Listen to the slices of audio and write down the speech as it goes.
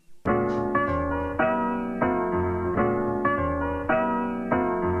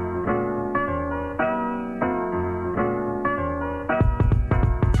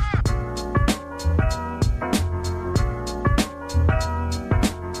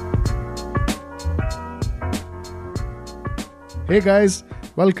Hey guys,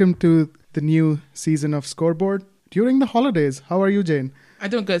 welcome to the new season of Scoreboard. During the holidays, how are you, Jane? I'm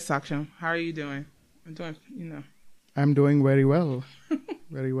doing good, Saksham. How are you doing? I'm doing, I'm doing very well.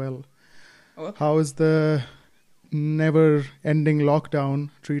 Very well. Oh, okay. How is the never-ending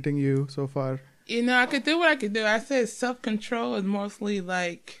lockdown treating you so far? I could do what I could do. I said self-control is mostly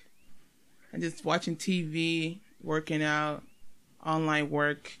like I'm just watching TV, working out, online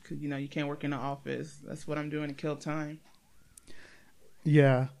work, because, you can't work in the office. That's what I'm doing to kill time.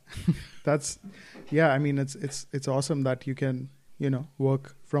 Yeah, I mean, it's awesome that you can,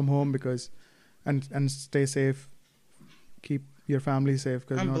 work from home and stay safe, keep your family safe,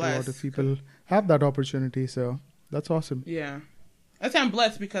 because not a lot of people have that opportunity. So that's awesome. Yeah, I say I'm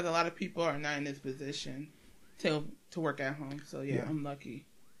blessed because a lot of people are not in this position to work at home. So yeah, I'm lucky.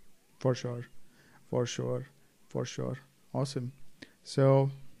 For sure. Awesome. So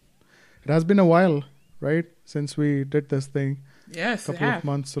it has been a while, right, since we did this thing. Yes, couple of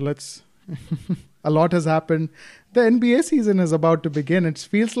months. So let's. A lot has happened. The NBA season is about to begin. It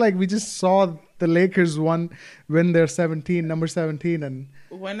feels like we just saw the Lakers win their number 17, and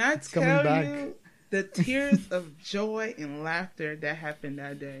when I tell you the tears of joy and laughter that happened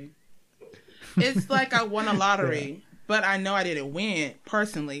that day, it's like I won a lottery. But I know I didn't win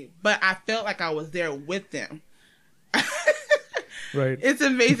personally. But I felt like I was there with them. Right. It's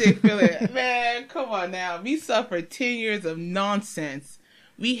amazing feeling. Man, come on now. We suffered 10 years of nonsense.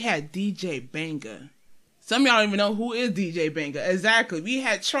 We had DJ Benga. Some of y'all don't even know who is DJ Benga. Exactly. We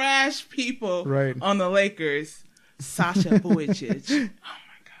had trash people on the Lakers. Sasha Bojic. Oh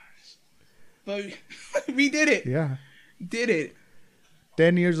my gosh. But we did it. Yeah. Did it.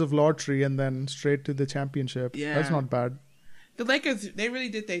 10 years of lottery and then straight to the championship. Yeah. That's not bad. The Lakers, they really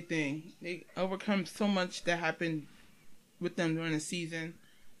did their thing. They overcome so much that happened with them during the season.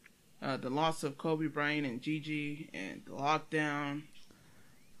 The loss of Kobe Bryant and Gigi and the lockdown.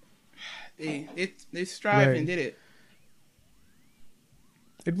 They strived and did it.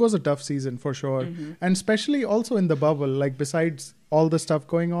 It was a tough season for sure. Mm-hmm. And especially also in the bubble, like besides all the stuff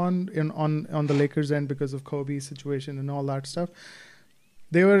going on on the Lakers end because of Kobe's situation and all that stuff,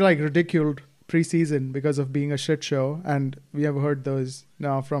 they were like ridiculed preseason because of being a shit show, and we have heard those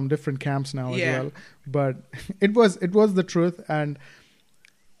now from different camps now as well. But it was the truth, and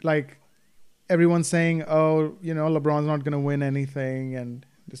like everyone's saying, oh, LeBron's not going to win anything, and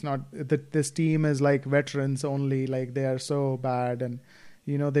it's not that this team is like veterans only, like they are so bad, and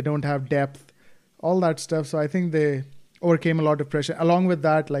they don't have depth, all that stuff. So I think they overcame a lot of pressure. Along with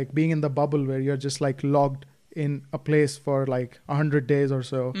that, like being in the bubble where you're just like logged in a place for like 100 days or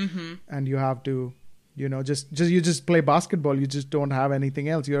so, and you have to, you just play basketball. You just don't have anything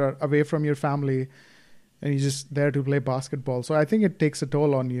else. You're away from your family, and you're just there to play basketball. So I think it takes a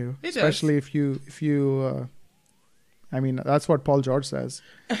toll on you, especially if you. I mean, that's what Paul George says.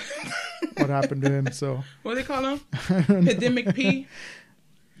 What happened to him? So what do they call him? Pandemic P.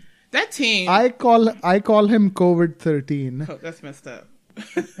 That team. I call him COVID-13. Oh, that's messed up.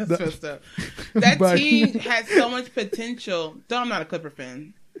 That's messed up. That team had so much potential. Though I'm not a Clipper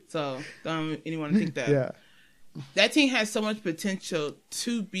fan, so don't anyone think that. Yeah. That team had so much potential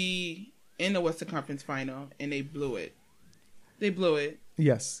to be in the Western Conference Final, and they blew it.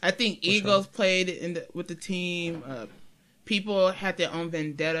 Yes. I think Eagles played with the team. People had their own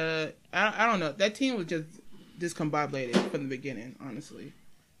vendetta. I don't know. That team was just discombobulated from the beginning, honestly.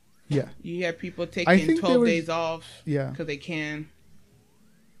 Yeah. You had people taking 12 days off because they can.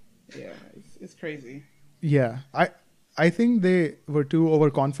 Yeah, it's crazy. Yeah, I think they were too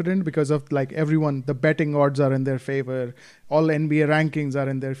overconfident because of like everyone, the betting odds are in their favor. All NBA rankings are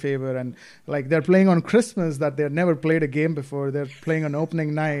in their favor. And like they're playing on Christmas that they've never played a game before. They're playing on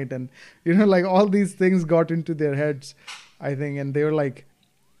opening night. And, like all these things got into their heads, I think. And they were like,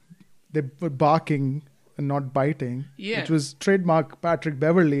 they were barking and not biting. Yeah. Which was trademark Patrick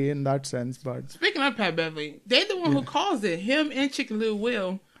Beverley in that sense. But speaking of Pat Beverley, they're the one who caused it. Him and Chicken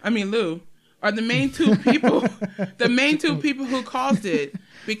Lou are the main two people, who caused it.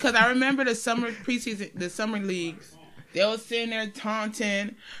 Because I remember the summer leagues, they were sitting there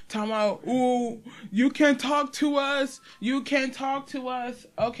talking about, ooh, you can't talk to us.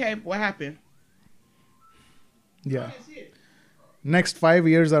 Okay, what happened? Yeah. Next 5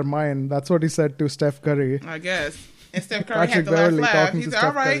 years are mine. That's what he said to Steph Curry. I guess. And Steph Curry had the last laugh. He said,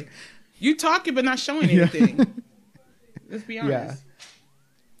 all right, you talking but not showing anything. Let's be honest.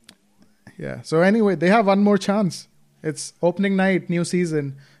 Yeah. So anyway, they have one more chance. It's opening night, new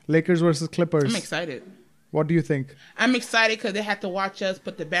season, Lakers versus Clippers. I'm excited. What do you think? I'm excited because they have to watch us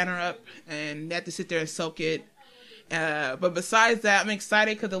put the banner up and they have to sit there and soak it. But besides that, I'm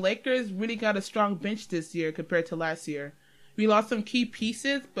excited because the Lakers really got a strong bench this year compared to last year. we lost some key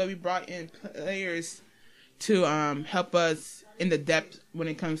pieces, but we brought in players to help us in the depth when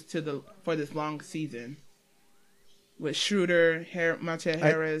it comes to for this long season. With Schroeder, Monte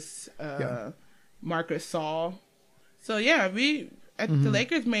Harris, Marcus Saul. So yeah, the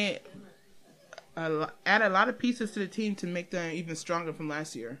Lakers made add a lot of pieces to the team to make them even stronger from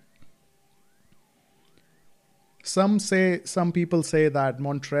last year. Some people say that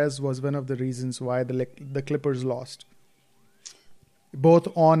Montrez was one of the reasons why the Clippers lost, both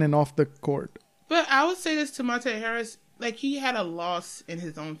on and off the court. But I would say this to Monte Harris, like he had a loss in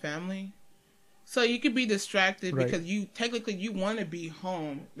his own family. So you could be distracted because you want to be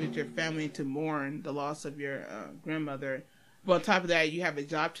home with your family to mourn the loss of your grandmother. But on top of that, you have a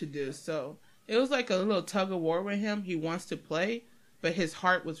job to do. So it was like a little tug of war with him. He wants to play, but his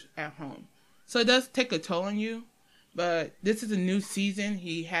heart was at home. So it does take a toll on you. But this is a new season.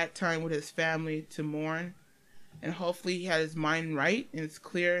 He had time with his family to mourn. And hopefully he had his mind right and it's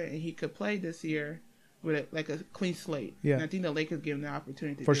clear and he could play this year with a clean slate. Yeah. And I think the Lakers gave him the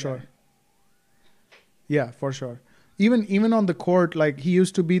opportunity to for do sure. that. Yeah, for sure. Even on the court, like he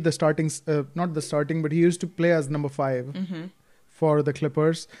used to be the starting, not the starting, but he used to play as number 5 for the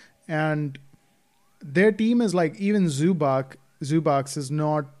Clippers. And their team is like, even Zubac is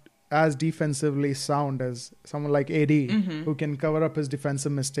not as defensively sound as someone like AD, who can cover up his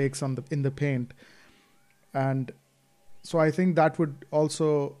defensive mistakes in the paint. And so I think that would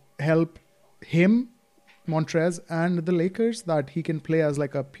also help him, Montrez, and the Lakers, that he can play as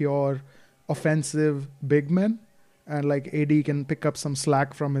like a pure offensive big man, and like AD can pick up some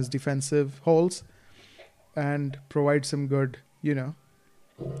slack from his defensive holes and provide some good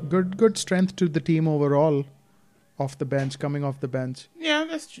strength to the team overall coming off the bench. Yeah,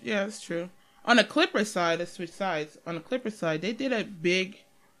 that's true. On the Clippers side, let's switch sides. On the Clippers side, they did a big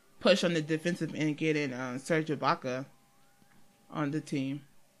push on the defensive end, getting Serge Ibaka on the team.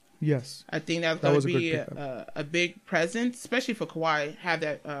 Yes. I think that was going to be a big presence, especially for Kawhi, have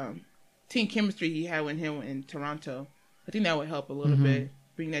that team chemistry he had with him in Toronto. I think that would help a little bit,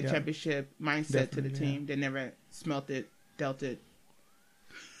 bring that championship mindset to the team. They never dealt it.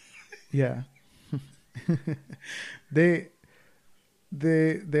 Yeah. They're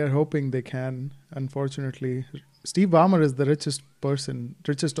hoping they can. Unfortunately, Steve Ballmer is the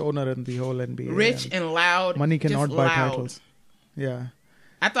richest owner in the whole NBA. Rich and loud. Money cannot buy titles. Yeah.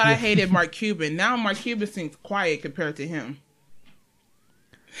 I thought I hated Mark Cuban. Now Mark Cuban seems quiet compared to him.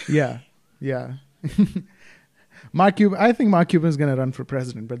 Yeah. I think Mark Cuban is going to run for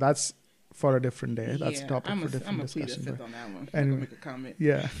president, but that's for a different day. That's a topic for different discussion. I'm on that one. And make a comment.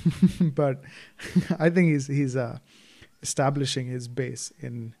 Yeah, but I think he's establishing his base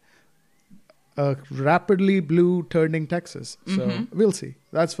in a rapidly blue turning Texas. So we'll see.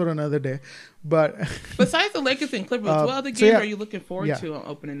 That's for another day. But besides the Lakers and Clippers, what other games are you looking forward to on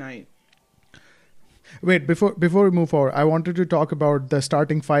opening night? Wait, before we move forward, I wanted to talk about the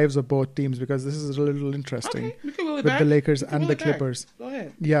starting fives of both teams because this is a little interesting with the Lakers and the Clippers. Go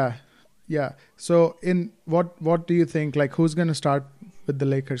ahead. Yeah. So in what do you think? Like, who's going to start with the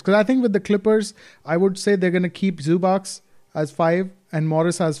Lakers? Because I think with the Clippers, I would say they're going to keep Zubac as 5 and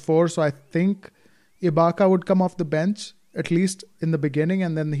Morris as 4. So I think Ibaka would come off the bench at least in the beginning,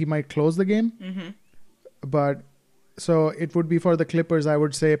 and then he might close the game. But so it would be for the Clippers. I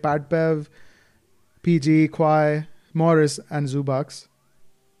would say Pat Bev, PG, Kawhi, Morris, and Zubac.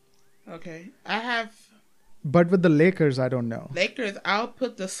 Okay. But with the Lakers, I don't know. Lakers, I'll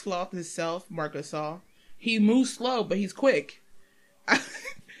put the sloth himself, Marcus Gasol. He moves slow, but he's quick.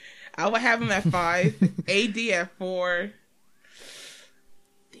 I would have him at 5, AD at 4.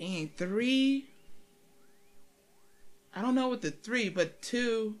 Dang, 3. I don't know what the 3, but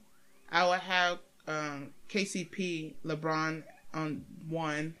 2, I would have KCP, LeBron on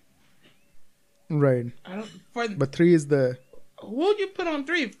 1. Right. But 3 is the... Who would you put on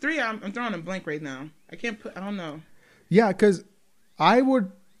 3? 3, I'm drawing a blank right now. I don't know. Yeah, because I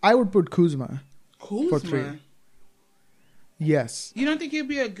would put Kuzma for 3. Yes. You don't think he'd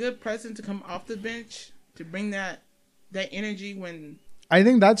be a good presence to come off the bench to bring that energy when... I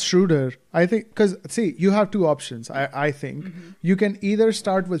think that's Schroeder. I think, because, see, you have 2 options, I think. You can either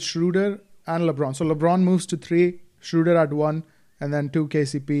start with Schroeder and LeBron. So LeBron moves to 3, Schroeder at 1, and then 2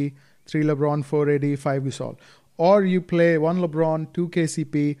 KCP, 3 LeBron, 4 AD, 5 Gasol. Or you play 1 LeBron, 2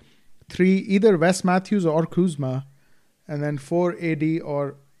 KCP, 3 either Wes Matthews or Kuzma, and then 4 AD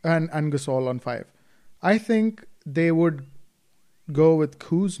and Gasol on 5. I think they would go with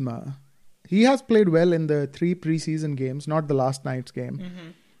Kuzma. He has played well in the 3 preseason games, not the last night's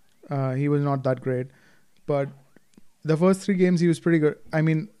game. He was not that great. But the first 3 games, he was pretty good. I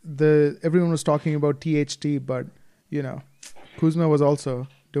mean, everyone was talking about THT, but Kuzma was also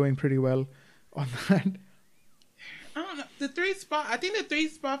doing pretty well on that. I don't know. The 3 spot, I think the 3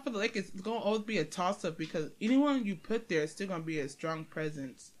 spot for the Lakers is going to always be a toss-up because anyone you put there is still going to be a strong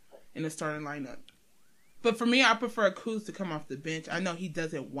presence in the starting lineup. But for me, I prefer Kuz to come off the bench. I know he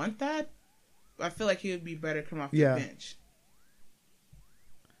doesn't want that, but I feel like he would be better come off the bench.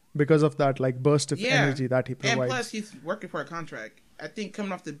 Because of that, like, burst of energy that he provides. And plus, he's working for a contract. I think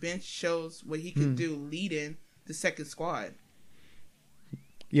coming off the bench shows what he can do leading the second squad.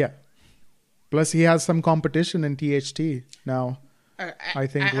 Yeah. Plus, he has some competition in THT now. I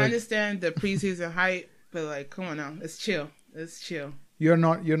think. I understand the preseason hype, but like, come on now, let's chill. Let's chill. You're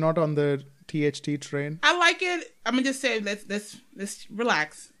not on the THT train. I like it. I'm gonna just say let's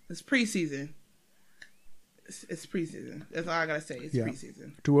relax. It's preseason. It's preseason. That's all I gotta say. It's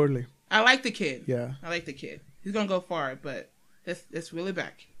preseason. Too early. I like the kid. Yeah. I like the kid. He's gonna go far, but let's reel it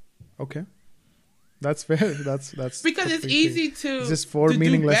back. Okay. That's fair. That's because it's easy to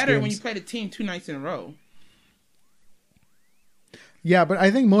do better when you play the team 2 nights in a row. Yeah, but I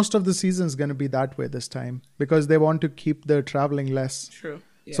think most of the season is going to be that way this time because they want to keep the traveling less. True.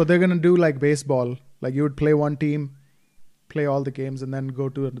 Yeah. So they're going to do like baseball. Like you would play one team, play all the games, and then go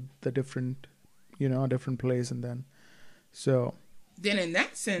to the different, different place, and then so. Then in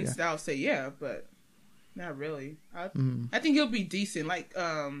that sense, I'll say yeah, but not really. I think he'll be decent. Like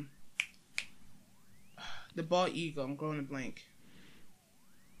the bald eagle. I'm going to blank.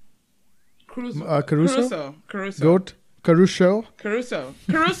 Caruso. Goat. Caruso.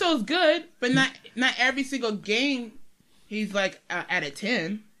 Caruso's good, but not every single game. He's like at a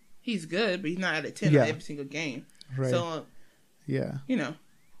 10. He's good, but he's not at a 10 on every single game. Right. So, yeah,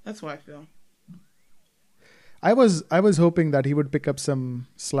 that's what I feel. I was hoping that he would pick up some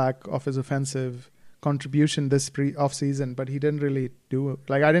slack of his offensive contribution this off season, but he didn't really do it.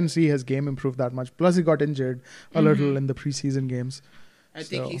 Like I didn't see his game improve that much. Plus, he got injured a little in the preseason games. I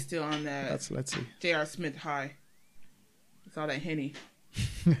think he's still on that. Let's see. J.R. Smith high. It's all that Henny.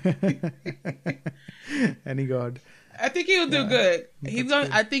 Henny God. I think he'll do good.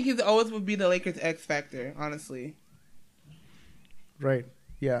 I think he's always would be the Lakers X factor. Honestly. Right.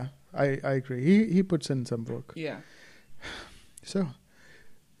 Yeah. I agree. He puts in some work. Yeah. So.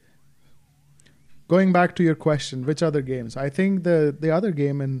 Going back to your question, which other games? I think the other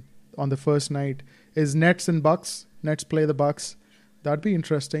game on the first night is Nets and Bucks. Nets play the Bucks. That'd be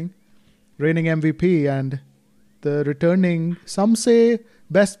interesting. Reigning MVP and the returning, some say,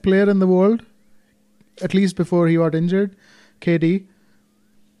 best player in the world, at least before he got injured, KD.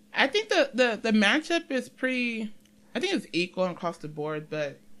 I think the matchup is pretty. I think it's equal across the board,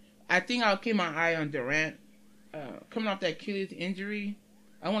 but I think I'll keep my eye on Durant. Coming off that Achilles injury,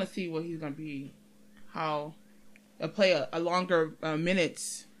 I want to see what he's going to be. How a longer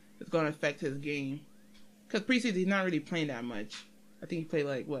minutes is going to affect his game. Because preseason, he's not really playing that much. I think he played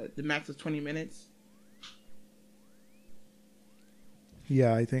the max was 20 minutes.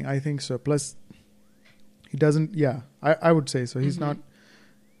 Yeah, I think so. Plus, he doesn't. Yeah, I would say so. He's not.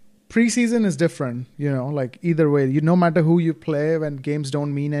 Preseason is different, like either way. No matter who you play, when games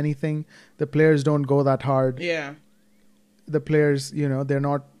don't mean anything, the players don't go that hard. Yeah. The players, they're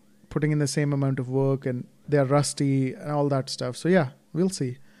not putting in the same amount of work and they're rusty and all that stuff. So yeah, we'll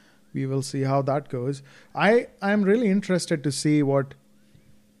see. We will see how that goes. I'm really interested to see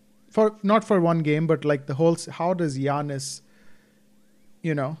not for one game, but like the whole, how does Giannis,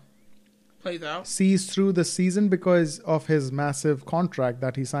 plays out, sees through the season because of his massive contract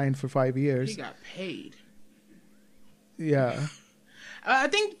that he signed for 5 years. He got paid. Yeah. I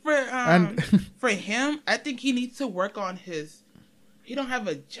think for him, I think he needs to work on he don't have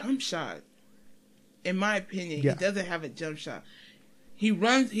a jump shot. In my opinion, he doesn't have a jump shot.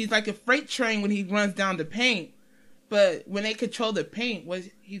 He's like a freight train when he runs down the paint. But when they control the paint,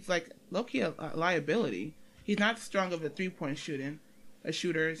 he's like low-key a liability. He's not strong of a three-point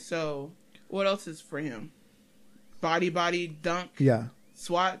shooter. So what else is for him? Body, dunk,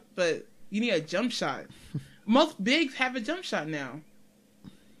 swat. But you need a jump shot. Most bigs have a jump shot now.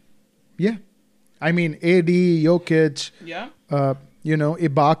 Yeah. I mean, AD, Jokic,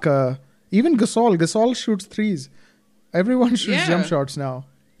 Ibaka, even Gasol. Gasol shoots threes. Everyone shoots jump shots now.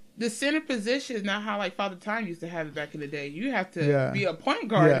 The center position is not how Father Time used to have it back in the day. You have to be a point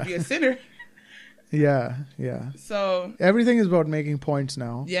guard to be a center. Yeah. So everything is about making points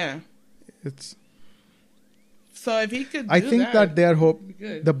now. Yeah. So if he could, I think that their hope,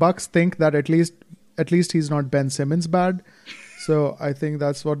 the Bucks think that at least he's not Ben Simmons bad. So I think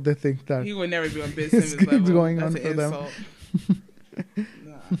that's what they think that he would never be on Ben Simmons level. Going that's on for them.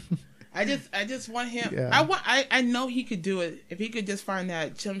 Nah. I just want him. Yeah. I know he could do it if he could just find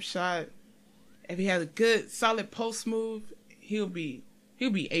that jump shot if he has a good solid post move, he'll be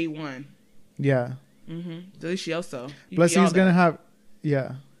A1. Yeah. Delicioso. Plus he's gonna have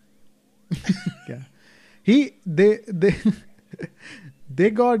yeah. Yeah. They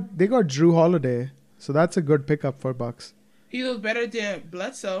got Drew Holiday, so that's a good pickup for Bucks. He was better than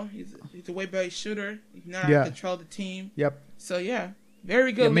Bledsoe. He's a way better shooter. He knows how to control the team. Yep. So yeah,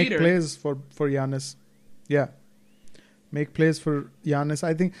 very good make leader. Plays for Giannis. Yeah. Make plays for Giannis.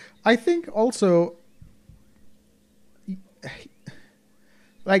 I think also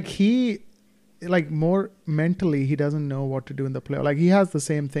like more mentally he doesn't know what to do in the playoffs. Like he has the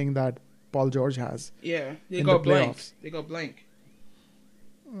same thing that Paul George has. Yeah. They go blank.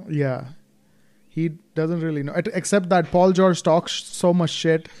 Yeah. He doesn't really know. Except that Paul George talks so much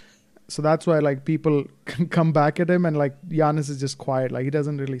shit. So that's why like people can come back at him, and like Giannis is just quiet. Like he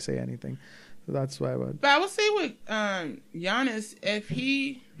doesn't really say anything. So that's why. But I would say with Giannis, if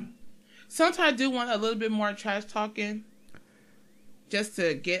he sometimes I do want a little bit more trash talking, just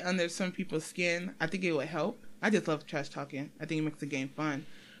to get under some people's skin. I think it would help. I just love trash talking. I think it makes the game fun.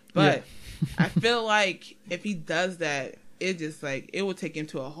 But I feel like if he does that, it just like it will take him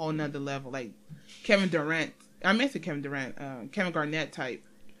to a whole nother level. Like Kevin Durant. I meant to Kevin Durant. Kevin Garnett type.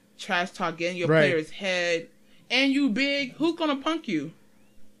 Trash talk, getting your player's head. And you big. Who's going to punk you?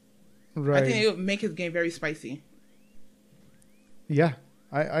 Right. I think it would make his game very spicy. Yeah,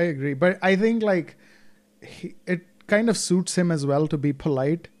 I agree. But I think like it kind of suits him as well to be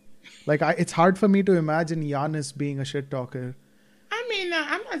polite. Like it's hard for me to imagine Giannis being a shit talker. I mean,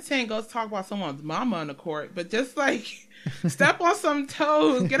 I'm not saying go talk about someone's mama on the court, but just like step on some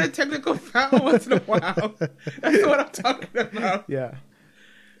toes, get a technical foul once in a while. That's what I'm talking about. Yeah,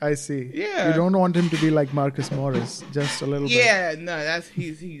 I see. Yeah, you don't want him to be like Marcus Morris, just a little bit. Yeah, no, that's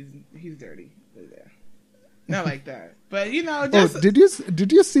he's dirty. But yeah. Not like that, but you know. Just, did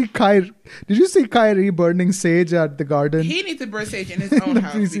you see Kyrie? Did you see Kyrie burning sage at the Garden? He needs to burn sage in his own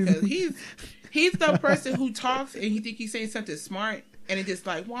house because he's the person who talks and he think he's saying something smart and it just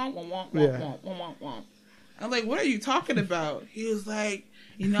like womp womp womp womp womp womp. I'm like, what are you talking about? He was like,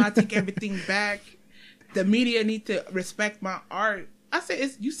 I take everything back. The media need to respect my art. I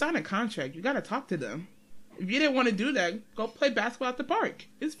said, you signed a contract. You got to talk to them. If you didn't want to do that, go play basketball at the park.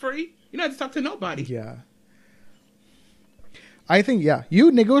 It's free. You don't have to talk to nobody. Yeah. I think,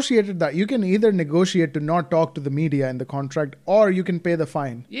 you negotiated that. You can either negotiate to not talk to the media in the contract, or you can pay the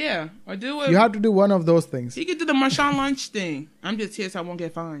fine. Yeah, or do it. You have to do one of those things. He could do the Marshawn Lynch thing. I'm just here so I won't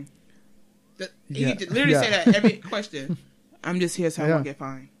get fined. He could literally say that every question. I'm just here so I won't get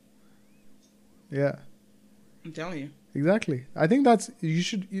fined. Yeah. I'm telling you. Exactly. I think you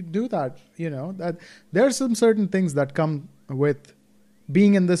do that. That there are some certain things that come with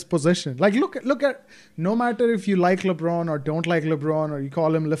being in this position. Like look at no matter if you like LeBron or don't like LeBron, or you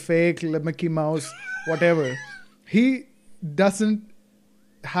call him LeFake, Mickey Mouse, whatever, he doesn't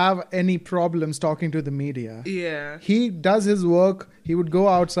have any problems talking to the media. Yeah. He does his work. He would go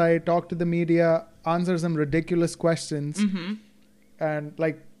outside, talk to the media, answer some ridiculous questions, and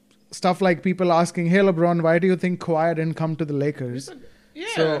like stuff like people asking, "Hey LeBron, why do you think Kawhi didn't come to the Lakers?" Yeah.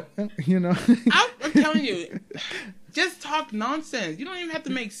 So I'm telling you. Just talk nonsense. You don't even have to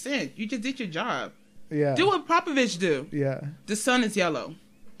make sense. You just did your job. Yeah. Do what Popovich do. Yeah. The sun is yellow.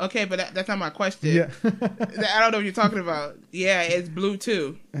 Okay, but that's not my question. Yeah. I don't know what you're talking about. Yeah, it's blue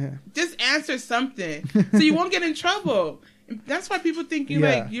too. Yeah. Just answer something so you won't get in trouble. That's why people think you're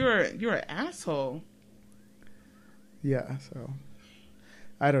an asshole. Yeah. So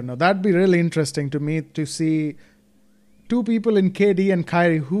I don't know. That'd be really interesting to me to see two people in KD and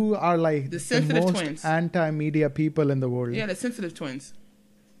Kyrie who are like the sensitive most twins, anti-media people in the world. Yeah, the sensitive twins.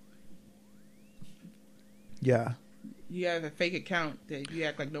 Yeah. You have a fake account that you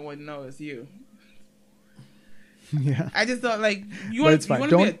act like no one knows you. Yeah. I just thought like you want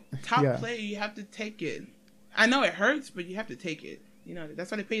to be a top player, you have to take it. I know it hurts, but you have to take it.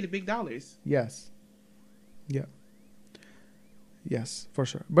 That's why they pay the big dollars. Yes. Yeah. Yes, for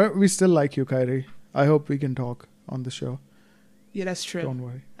sure. But we still like you, Kyrie. I hope we can talk on the show. Yeah, that's true. Don't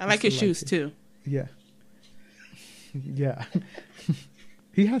worry. I like his shoes too. Yeah. Yeah.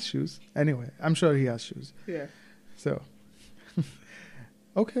 He has shoes. Anyway, I'm sure he has shoes. Yeah. So.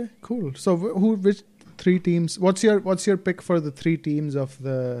 Okay, cool. So which three teams? What's your pick for the three teams of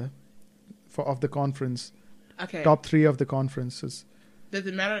the conference? Okay. Top three of the conferences. Does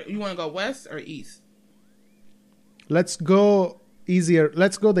it matter? You want to go west or east? Let's go easier.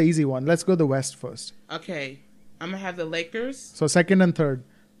 Let's go the easy one. Let's go the west first. Okay. I'm going to have the Lakers. So second and third.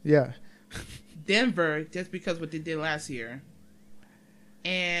 Yeah. Denver, just because what they did last year.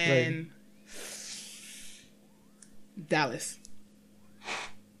 And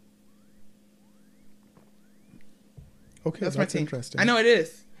Okay, That's that's my team. interesting. I know it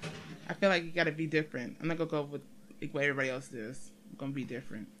is. I feel like you got to be different. I'm not gonna go with what everybody else does. I'm gonna be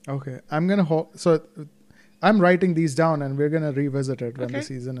different. Okay, I'm gonna so I'm writing these down, and we're gonna revisit it when Okay. the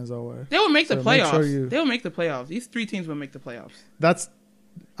season is over. They will make the So make playoffs. sure They will make the playoffs. These 3 teams will make the playoffs.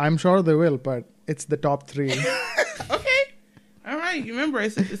 I'm sure they will, but it's the top 3. Okay. All right. You remember,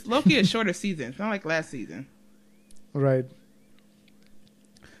 it's low-key a shorter season. It's not like last season. Right.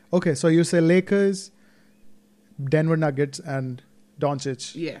 Okay, so you say Lakers, Denver Nuggets, and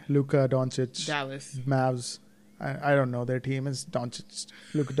Doncic. Yeah. Luka Doncic. Dallas. Mavs. I don't know. Their team is Doncic.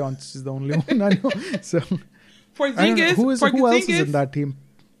 Luka Doncic is the only one I know. So I don't know. Porzingis. Who else is in that team?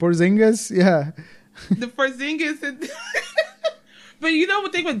 Porzingis, yeah. The Porzingis. But you know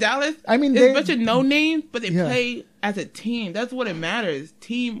what thing with Dallas? I mean, it's a bunch of no names, but they Yeah. play as a team. That's what it matters.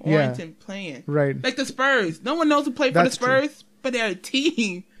 Team oriented playing. Right. Like the Spurs. No one knows who played for the Spurs, but they're a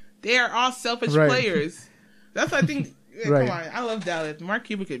team. They are all selfish Right. players. That's what I think. Yeah, Right. Come on. I love Dallas. Mark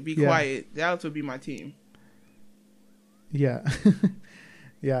Cuban could be Yeah. quiet. Dallas would be my team. Yeah.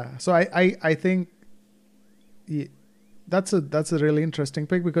 Yeah. So I think that's a really interesting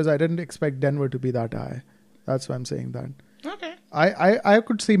pick because I didn't expect Denver to be that high. That's why I'm saying that. Okay. I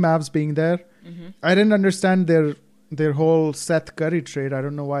could see Mavs being there. Mm-hmm. I didn't understand their whole Seth Curry trade. I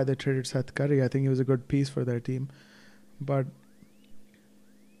don't know why they traded Seth Curry. I think he was a good piece for their team. But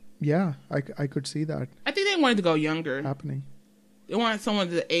yeah, I could see that I think they wanted to go younger. happening. They wanted someone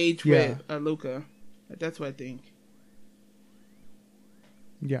to age Yeah. with Luka. That's what I think.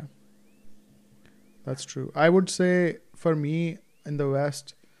 Yeah. That's true. I would say for me in the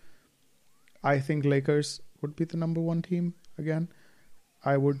West, I think Lakers would be the number 1 team again.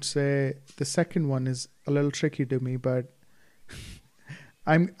 I would say the second one is a little tricky to me, but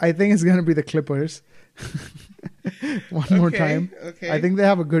I think it's gonna be the Clippers. One more time. Okay. I think they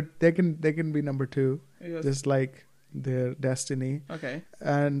have a good they can be number 2, Yes. just like their destiny. Okay.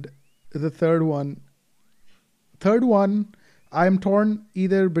 And the third one I'm torn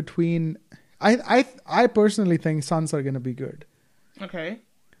either between I personally think Suns are gonna be good. Okay.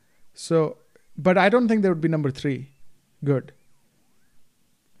 So but I don't think they would be number 3 good.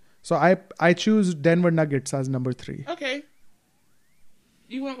 So I choose Denver Nuggets as number 3. Okay.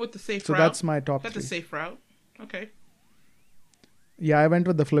 You went with the safe So route. that's my top That's 3. the safe route. Okay. Yeah, I went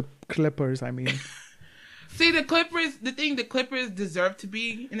with the Clippers, I mean. See, the Clippers deserve to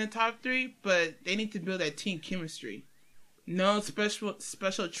be in the top 3, but they need to build that team chemistry. No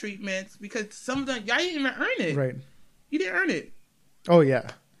special treatments, because some of them, y'all didn't even earn it. Right. You didn't earn it. Oh, yeah.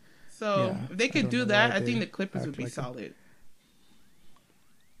 So Yeah, if they I could don't do know that, why I think they the Clippers would act be like it. solid.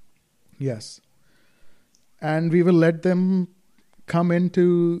 Yes. And we will let them come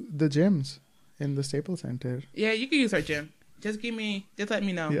into the gyms in the Staples Center. Yeah, you can use our gym. Just let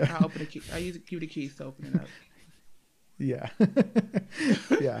me know. Yeah. I'll open the key. I'll give you the keys to open it up. Yeah.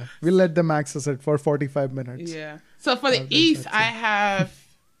 Yeah. We'll let them access it for 45 minutes. Yeah. So for the Okay, East, that's I it. have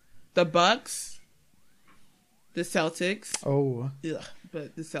the Bucks, the Celtics. Oh, Ugh,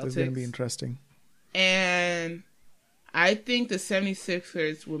 but the this is going to be Celtics. interesting. And I think the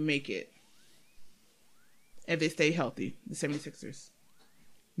 76ers will make it if they stay healthy. The 76ers.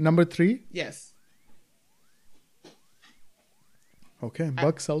 Number 3? Yes. Okay.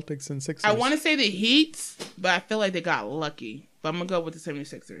 Bucks, Celtics, and Sixers. I want to say the Heat, but I feel like they got lucky. But I'm going to go with the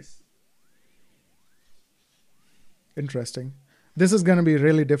 76ers. Interesting. This is going to be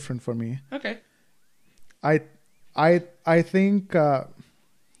really different for me. Okay. I think I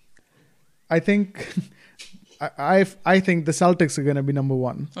think I think the Celtics are going to be number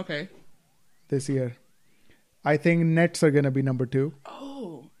 1 Okay. this year. I think Nets are going to be number 2.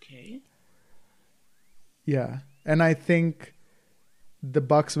 Oh, okay. Yeah. And I think the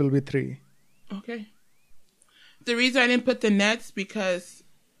Bucks will be 3. Okay. The reason I didn't put the Nets because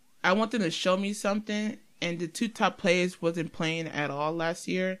I want them to show me something, and the 2 top players wasn't playing at all last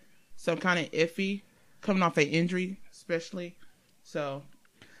year, so I'm kind of iffy, coming off an injury, especially. So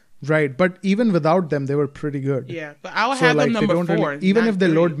Right, but even without them, they were pretty good. yeah, but I'll So have like them they number don't 4, really, even not if they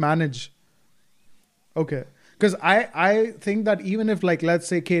 3. load manage. Okay, because I think that even if like let's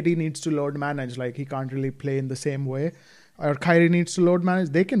say KD needs to load manage, like he can't really play in the same way, or Kyrie needs to load manage,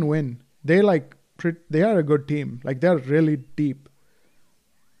 they can win. They they are a good team. Like they're really deep.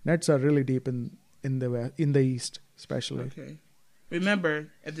 Nets are really deep in the East, especially. Okay. Remember,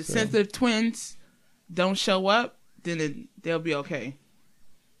 if the So- sensitive twins don't show up, then they'll be okay.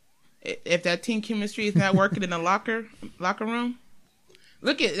 If that team chemistry is not working in the locker room,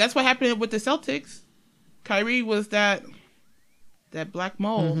 that's what happened with the Celtics. Kyrie was that black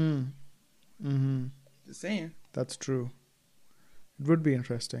mole. Mm-hmm. Just saying. That's true. It would be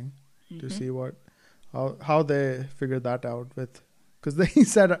interesting to Mm-hmm. see what how they figured that out with, because they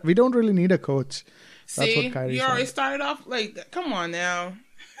said we don't really need a coach. That's See, what Kyrie you already said. started off like that. Come on now.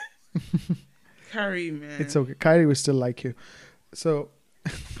 Kyrie, man. It's okay. Kyrie, we still like you. So,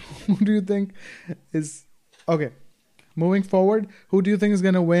 who do you think is okay? Moving forward, who do you think is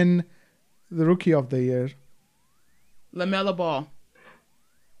going to win the Rookie of the Year? LaMelo Ball.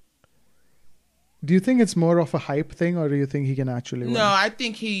 Do you think it's more of a hype thing, or do you think he can actually win? No, I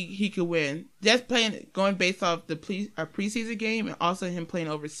think he could win. Just going based off the preseason game and also him playing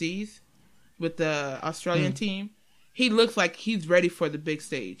overseas with the Australian team. He looks like he's ready for the big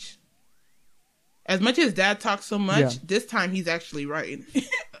stage. As much as Dad talks so much, this time he's actually right.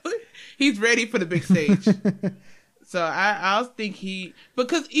 He's ready for the big stage. So I think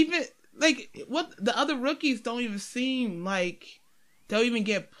because even like what the other rookies don't even seem like they'll even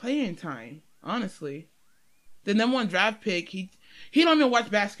get playing time. Honestly, the number 1 draft pick, he don't even watch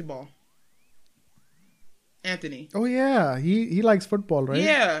basketball. Anthony. Oh yeah, he likes football, right?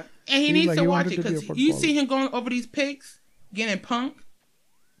 Yeah, and he needs to watch it because you footballer. see him going over these picks, getting punked.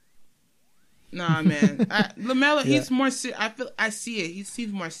 Nah, man, LaMelo, he's more. I see it. He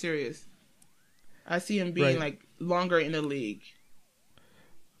seems more serious. I see him being like longer in the league.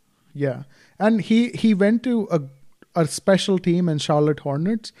 Yeah, and he went to a special team in Charlotte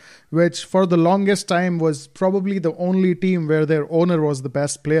Hornets, which for the longest time was probably the only team where their owner was the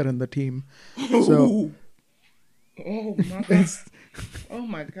best player in the team. So, oh my god! Oh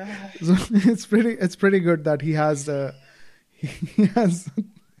my god! So it's pretty good that he has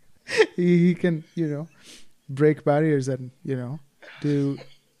he can break barriers and do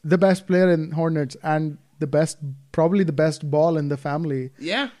the best player in Hornets and probably the best ball in the family.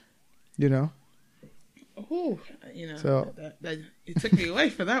 Yeah. Oh, so that it took me away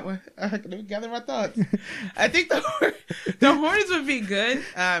for that one. Let me gather my thoughts. I think the Hornets would be good.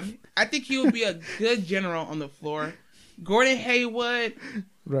 I think he would be a good general on the floor. Gordon Hayward,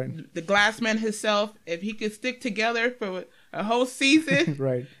 right, the glass man himself. If he could stick together for a whole season,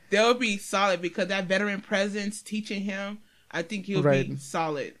 right, they would be solid because that veteran presence teaching him. I think he'll be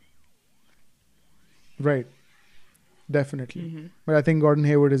solid. Right. Definitely. But I think Gordon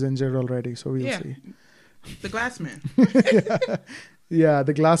Hayward is injured already, so we'll see. The Glassman. Yeah,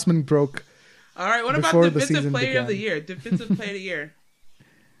 the Glassman broke. All right, what about Defensive Player of the Year? Defensive Player of the Year.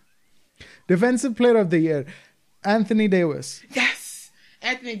 Defensive Player of the Year. Anthony Davis. Yes!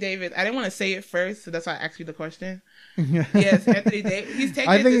 Anthony Davis. I didn't want to say it first, so that's why I asked you the question. Yes, Anthony Davis. He's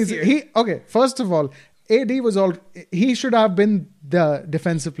taking it this year. Okay, first of all, AD he should have been the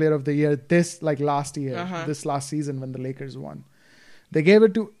Defensive Player of the Year this last year, this last season when the Lakers won. They gave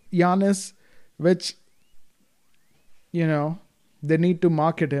it to Giannis, which, they need to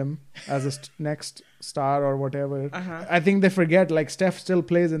market him as a next star or whatever. I think they forget, Steph still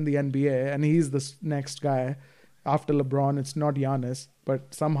plays in the NBA and he's the next guy after LeBron. It's not Giannis,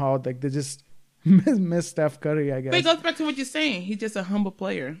 but somehow they just miss Steph Curry, I guess. But it goes back to what you're saying. He's just a humble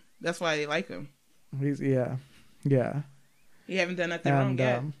player. That's why they like him. Yeah. He haven't done nothing wrong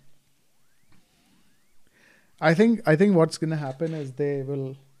yet. I think what's gonna happen is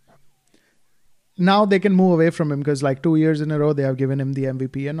now they can move away from him because 2 years in a row they have given him the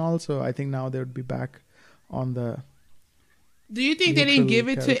MVP and all. So I think now they would be back on the. Do you think they didn't give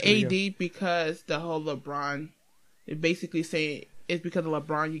it to AD because the whole LeBron? They basically say it's because of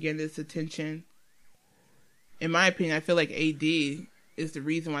LeBron you get this attention. In my opinion, I feel like AD is the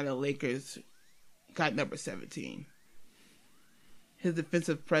reason why the Lakers got number 17. His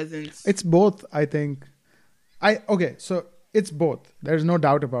defensive presence. It's both, I think. So it's both. There's no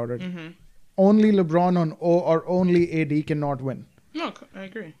doubt about it. Only LeBron or only AD cannot win. No, I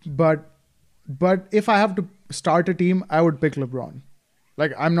agree. But if I have to start a team, I would pick LeBron.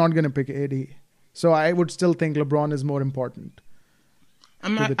 I'm not going to pick AD. So I would still think LeBron is more important.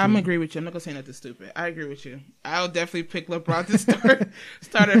 I'm agree with you. I'm not gonna say nothing stupid. I agree with you. I'll definitely pick LeBron to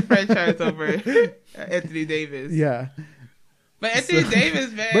start a franchise over Anthony Davis. Yeah. But Anthony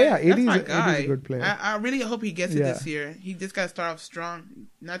Davis, man, that's my guy. AD's a good player. I really hope he gets it this year. He just got to start off strong,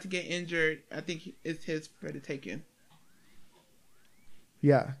 not to get injured. I think it's his for the taking.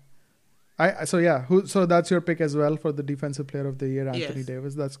 Yeah. So that's your pick as well for the Defensive Player of the Year, Anthony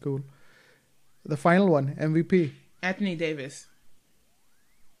Davis. That's cool. The final one, MVP. Anthony Davis.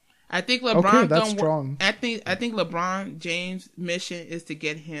 I think LeBron. Okay, that's strong. I think LeBron James' mission is to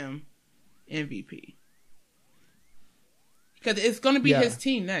get him MVP because it's going to be his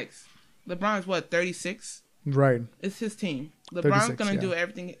team next. LeBron's 36? Right. It's his team. LeBron's going to do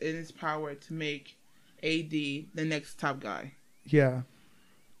everything in his power to make AD the next top guy. Yeah.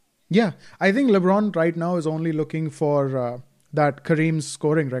 Yeah, I think LeBron right now is only looking for that Kareem's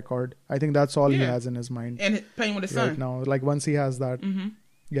scoring record. I think that's all he Yeah. has in his mind And playing with his right son. now. Like once he has that, Mm-hmm.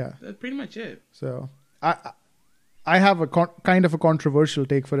 yeah. That's pretty much it. So I have a kind of a controversial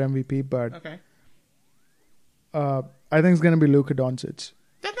take for MVP, but Okay. I think it's going to be Luka Doncic.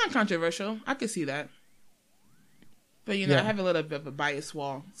 That's not controversial. I could see that. But, I have a little bit of a bias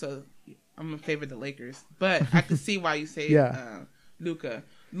wall, so I'm going to favor the Lakers. But I can see why you say Luka.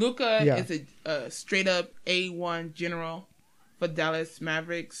 Luka is a straight-up A1 general for Dallas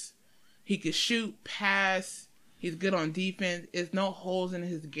Mavericks. He could shoot, pass. He's good on defense. There's no holes in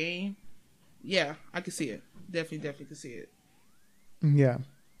his game. Yeah, I can see it. Definitely can see it. Yeah.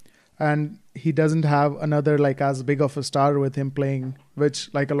 And he doesn't have another like as big of a star with him playing,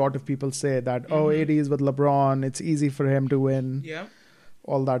 which like a lot of people say that, AD is with LeBron. It's easy for him to win. Yeah.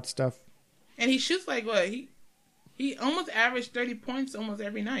 All that stuff. And he shoots like what? He almost averaged 30 points almost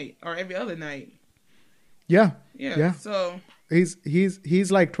every night or every other night. Yeah. Yeah. So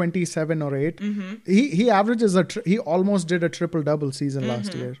he's like 27 or 8. Mm-hmm. He averages he almost did a triple-double season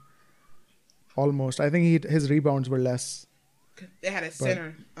last year. Almost. I think his rebounds were less. They had a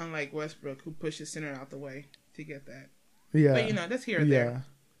center, unlike Westbrook, who pushed his center out the way to get that. Yeah. But, that's here or there.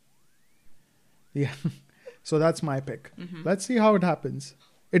 Yeah. So that's my pick. Mm-hmm. Let's see how it happens.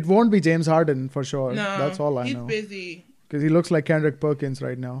 It won't be James Harden for sure. No, that's all I know. He's busy. Because he looks like Kendrick Perkins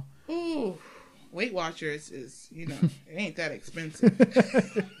right now. Ooh. Weight Watchers is, it ain't that expensive.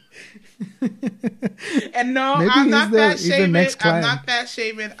 And no, maybe I'm not fat shaming. I'm not fat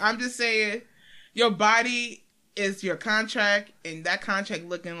shaming. I'm just saying your body is your contract, and that contract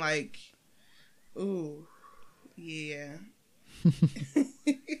looking like, ooh, yeah.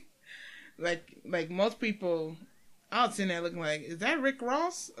 like most people, I was sitting there looking like, is that Rick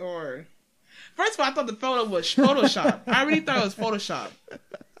Ross? Or first of all, I thought the photo was Photoshop. I really thought it was Photoshop.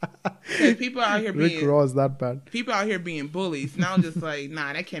 People out here being Rick Ross that bad. People out here being bullies. Now I'm just like,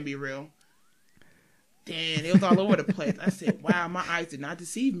 nah, that can't be real. Damn, it was all over the place. I said, wow, my eyes did not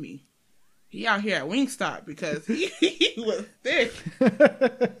deceive me. He out here at Wingstop because he was thick.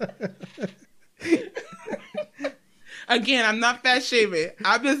 Again, I'm not fat shaming.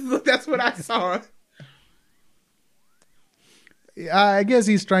 That's what I saw. I guess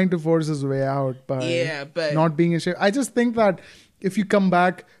he's trying to force his way out by not being in shape. I just think that if you come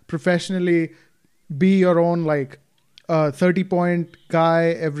back professionally, be your own like 30-point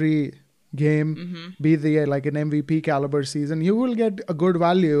guy every game, be the like an MVP caliber season, you will get a good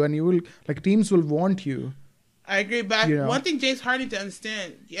value, and you will like teams will want you. I agree, but one thing James Harden to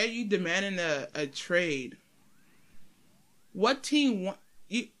understand, you demanding a trade. What team want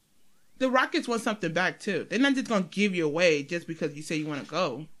you? The Rockets want something back too. They're not just gonna give you away just because you say you want to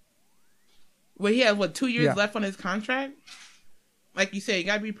go. Well, he has 2 years left on his contract. Like you said, you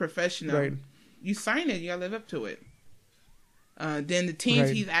gotta be professional. Right. You sign it, you gotta live up to it. Then the teams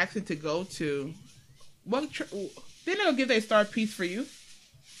he's asking to go to, they're not gonna give their star piece for you.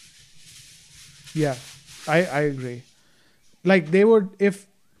 Yeah, I agree. Like they would, if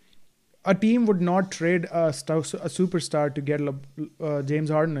a team would not trade a superstar to get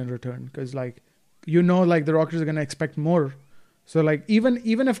James Harden in return, because like like the Rockets are gonna expect more. So like even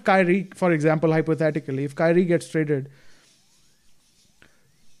if Kyrie, for example, hypothetically, if Kyrie gets traded,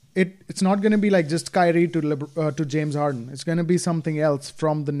 it's not going to be like just Kyrie to James Harden. It's going to be something else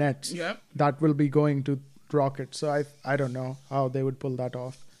from the Nets that will be going to Rockets. So I don't know how they would pull that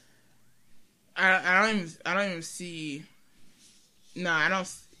off. I don't even see. No, I don't.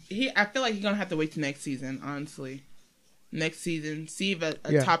 I feel like he's gonna have to wait till next season. Honestly, next season, see if a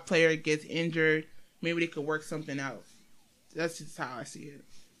top player gets injured. Maybe they could work something out. That's just how I see it.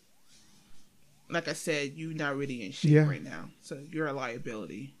 Like I said, you're not really in shape right now, so you're a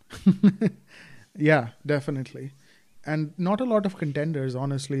liability. Yeah, definitely. And not a lot of contenders,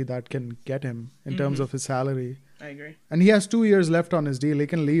 honestly, that can get him in terms of his salary. I agree. And he has 2 years left on his deal. He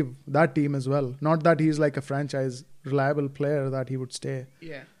can leave that team as well. Not that he's like a franchise reliable player that he would stay.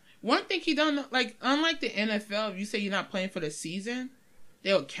 Yeah. One thing he don't, like, unlike the NFL, if you say you're not playing for the season,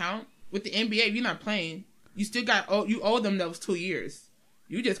 they'll count. With the NBA, if you're not playing, you still you owe them those 2 years.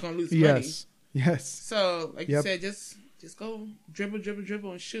 You're just going to lose money. Yes. So, like you said, just go dribble,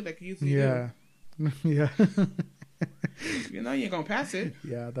 and shoot like you used to do. Yeah. You ain't going to pass it.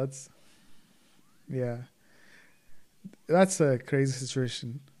 Yeah, that's a crazy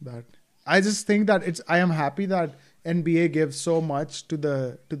situation. That I just think that I am happy that NBA gives so much to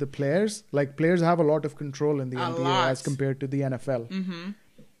the players. Like players have a lot of control in the NBA as compared to the NFL. Mm-hmm.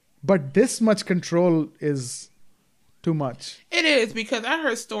 But this much control is too much. It is, because I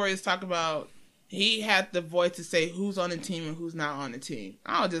heard stories talk about he had the voice to say who's on the team and who's not on the team.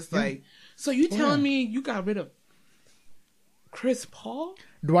 I was just like, so you telling me you got rid of Chris Paul?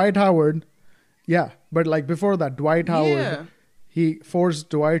 Dwight Howard. Yeah, but like before that, Dwight Howard. Yeah. He forced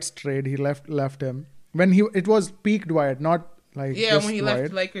Dwight's trade. He left him when it was peak Dwight, not like when he Dwight. left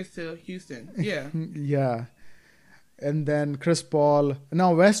the Lakers to Houston. Yeah. Yeah. And then Chris Paul.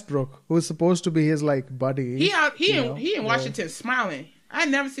 Now Westbrook, who's supposed to be his like buddy. He in Washington smiling. I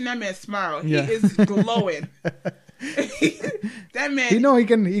never seen that man smile. He Yeah. is glowing. That man.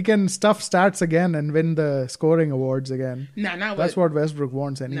 He can stuff stats again and win the scoring awards again. That's what Westbrook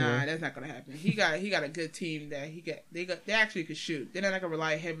wants anyway. Nah, that's not gonna happen. He got a good team that they actually could shoot. They're not gonna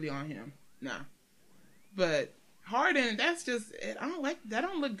rely heavily on him. Nah. But Harden, that's just I don't like that.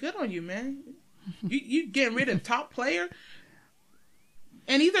 Don't look good on you, man. You getting rid of top player,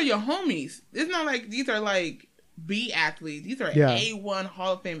 and these are your homies. It's not like these are like B athletes. These are A1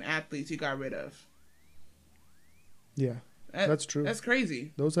 Hall of Fame athletes you got rid of. Yeah, that's true. That's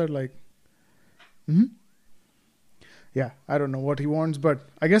crazy. Those are like, yeah. I don't know what he wants, but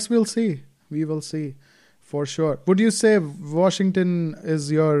I guess we'll see. We will see, for sure. Would you say Washington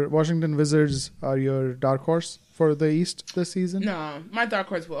Wizards are your dark horse for the East this season? No, my dark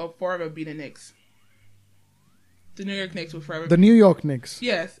horse will forever be the Knicks. The New York Knicks will forever. The New York Knicks.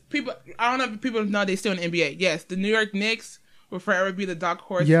 Yes, people. I don't know if people know they still in the NBA. Yes, the New York Knicks will forever be the dark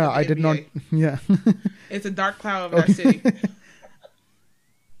horse. Yeah, of the I NBA. did not. Yeah. It's a dark cloud of our city.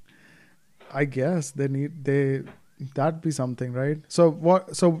 I guess that'd be something, right? So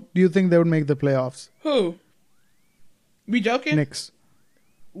what? So do you think they would make the playoffs? Who? We joking? Knicks.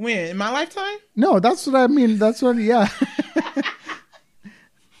 When? In my lifetime? No, that's what I mean. That's what. Yeah.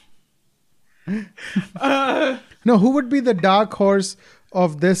 No, who would be the dark horse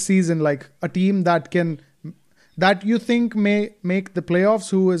of this season? Like a team that you think may make the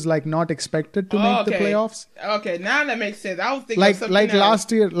playoffs, who is like not expected to make the playoffs? Okay, now that makes sense. I was thinking like of something like else.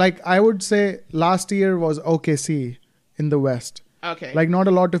 last year. Like I would say last year was OKC in the West. Okay. Like not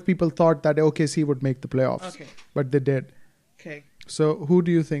a lot of people thought that OKC would make the playoffs. Okay. But they did. Okay. So who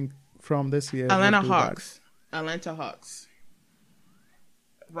do you think from this year? Atlanta would do Hawks. Atlanta Hawks.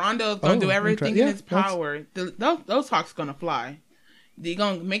 Rondo's gonna do everything in his power. Those Hawks gonna fly. They're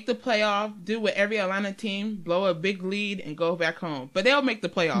gonna make the playoff, do what every Atlanta team, blow a big lead, and go back home. But they'll make the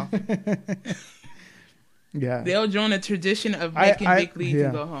playoff. Yeah. They'll join the tradition of making big leads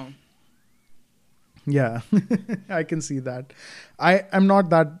and go home. Yeah, I can see that. I'm not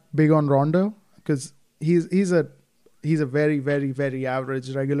that big on Rondo because he's a very, very, very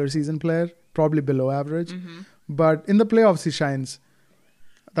average regular season player, probably below average. Mm-hmm. But in the playoffs, he shines.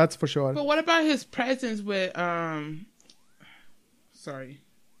 That's for sure. But what about his presence with Trae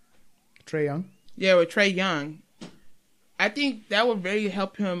Young? Yeah, with Trae Young. I think that would really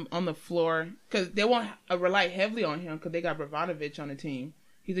help him on the floor because they won't rely heavily on him because they got Bogdanovic on the team.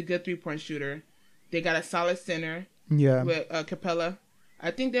 He's a good 3-point shooter. They got a solid center with Capella.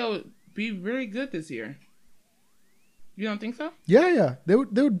 I think they'll be very good this year. You don't think so? Yeah. They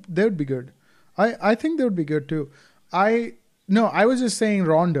would be good. I think they would be good too. I was just saying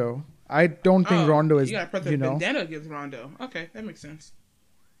Rondo. I don't think Rondo is. You got to put the vendetta against Rondo. Okay, that makes sense.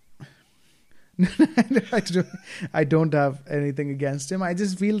 I don't have anything against him. I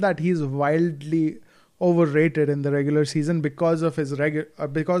just feel that he's wildly overrated in the regular season because of his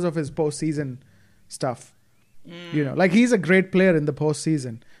postseason stuff. Like he's a great player in the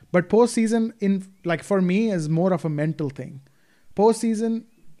postseason, but postseason for me is more of a mental thing. Postseason,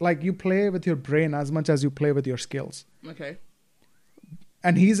 like you play with your brain as much as you play with your skills. Okay.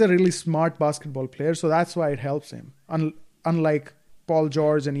 And he's a really smart basketball player, so that's why it helps him. Unlike Paul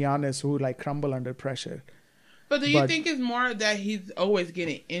George and Giannis, who like crumble under pressure. But do you think it's more that he's always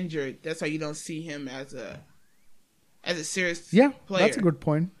getting injured? That's why you don't see him as a serious player. That's a good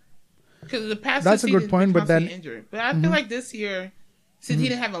point. Because the past that's a good point, but then injured. But I feel like this year, since he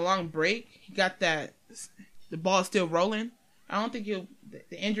didn't have a long break, he got the ball still rolling. I don't think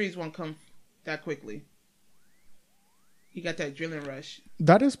the injuries won't come that quickly. He got that adrenaline rush.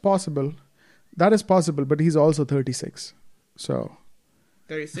 That is possible, but he's also 36. So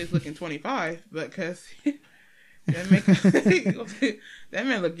 36 looking 25, but because that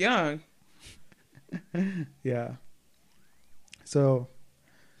man look young. Yeah. So,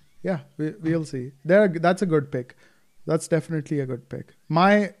 yeah, we'll see. That's a good pick. That's definitely a good pick.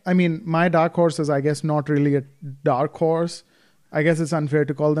 My dark horse is, I guess, not really a dark horse. I guess it's unfair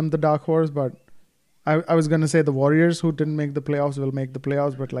to call them the dark horse, but I was going to say the Warriors, who didn't make the playoffs, will make the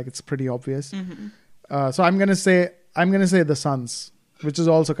playoffs, but like it's pretty obvious. Mm-hmm. So I'm going to say the Suns, which is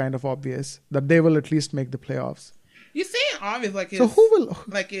also kind of obvious that they will at least make the playoffs. You're saying obvious, like it's, so who will?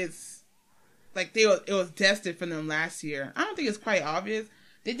 Like it's like it was destined for them last year. I don't think it's quite obvious.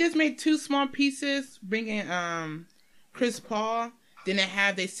 They just made two small pieces, bringing Chris Paul didn't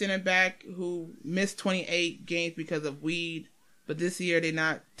have their center back who missed 28 games because of weed, but this year they're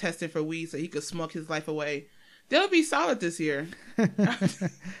not testing for weed so he could smoke his life away. They'll be solid this year.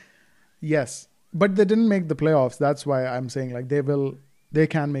 Yes, but they didn't make the playoffs. That's why I'm saying like they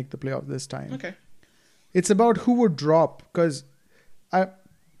can make the playoffs this time. Okay. It's about who would drop, because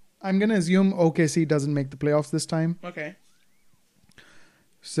I'm gonna assume OKC doesn't make the playoffs this time. Okay.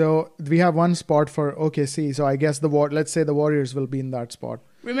 So we have one spot for OKC. So I guess let's say the Warriors will be in that spot.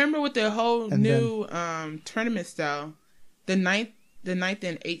 Remember with the whole new tournament style, the ninth and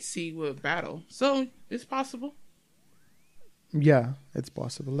 8th seed will battle. So it's possible. Yeah, it's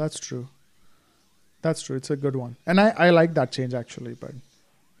possible. That's true. It's a good one. And I like that change actually, but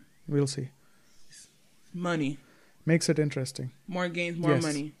we'll see. Money. Makes it interesting. More games, more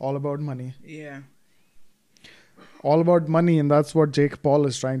money. All about money. Yeah. All about money, and that's what Jake Paul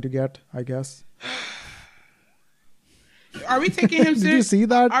is trying to get, I guess. Are we taking him serious? Did you see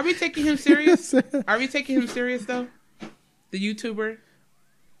that? Are we taking him serious? Are we taking him serious, though? The YouTuber?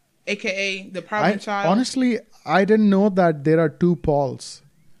 AKA the problem child? Honestly, I didn't know that there are two Pauls.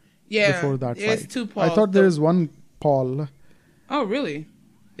 Yeah. Before that there's fight. two Pauls. I thought there is one Paul. Oh, really?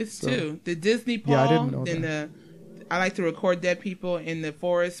 It's two. The Disney Paul. Yeah, I didn't know then that. I like to record dead people in the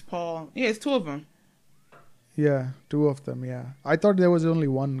forest Paul. Yeah, it's two of them. Yeah, two of them, yeah. I thought there was only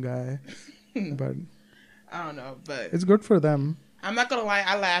one guy. But I don't know, but it's good for them. I'm not gonna lie,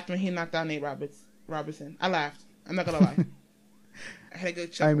 I laughed when he knocked out Nate Robertson. I laughed. I'm not gonna lie. I had a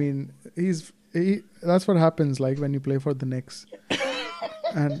good chuckle. I mean, that's what happens like when you play for the Knicks.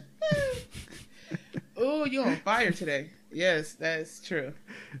 And oh, you're on fire today. Yes, that's true.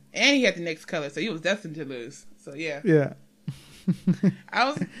 And he had the Knicks color, so he was destined to lose. So yeah. Yeah.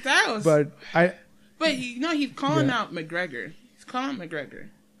 But you know, he's calling out McGregor. He's calling out McGregor.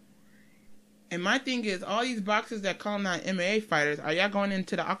 And my thing is, all these boxers that calling out MMA fighters, are y'all going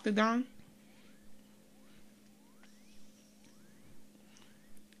into the octagon?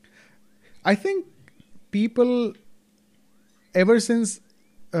 I think people, ever since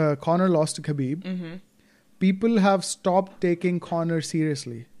Conor lost to Khabib, people have stopped taking Conor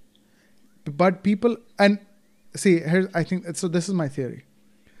seriously. But people, and see, so this is my theory.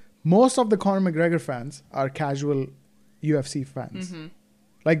 Most of the Conor McGregor fans are casual UFC fans.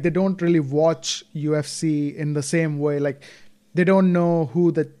 Like, they don't really watch UFC in the same way. Like, they don't know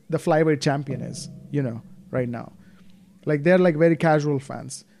who the flyweight champion is, right now. Like, they're like very casual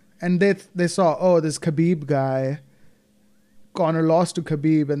fans. And they saw, this Khabib guy, Conor lost to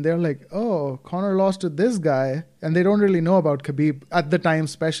Khabib. And they're like, Conor lost to this guy. And they don't really know about Khabib at the time,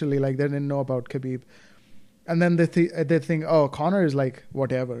 especially. Like, they didn't know about Khabib. And then they think, Conor is like,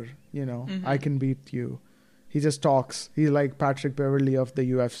 whatever, I can beat you. He just talks. He's like Patrick Beverly of the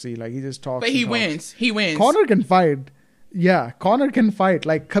UFC. Like, he just talks. But he wins. He wins. Conor can fight. Yeah, Conor can fight.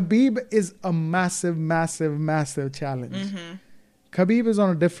 Like, Khabib is a massive, massive challenge. Khabib is on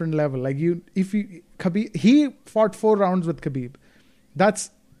a different level. Like, Khabib, he fought 4 rounds with Khabib. That's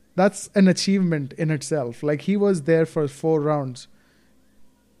an achievement in itself. Like, he was there for 4 rounds.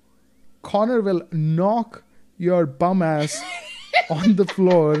 Conor will knock your bum ass on the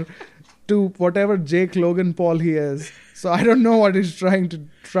floor to whatever Jake Logan Paul he is. So I don't know what he's trying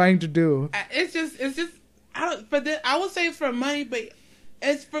to do. It's just I would say for money, but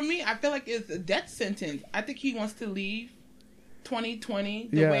it's for me. I feel like it's a death sentence. I think he wants to leave 2020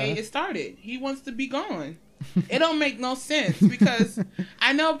 the way it started. He wants to be gone. It don't make no sense because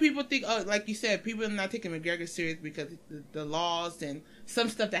I know people think, like you said, people are not taking McGregor serious because the laws and some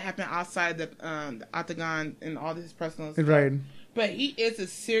stuff that happened outside the octagon and all this personal stuff. Right. But he is a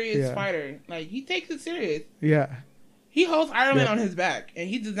serious fighter. Like, he takes it serious. Yeah. He holds Ireland on his back, and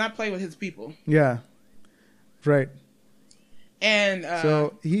he does not play with his people. Yeah. Right. And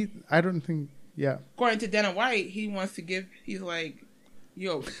so I don't think. Yeah. According to Dana White, he's like,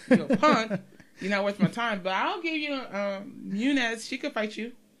 yo, punk. You're not worth my time, but I'll give you Muniz. She could fight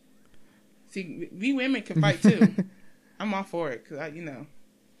you. See, we women can fight too. I'm all for it because you know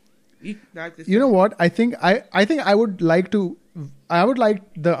what? I think I would like the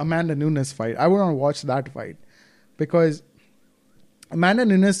Amanda Nunes fight. I would want to watch that fight because Amanda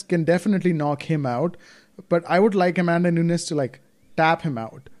Nunes can definitely knock him out, but I would like Amanda Nunes to like tap him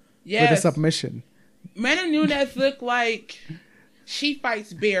out with a submission. Amanda Nunes look like she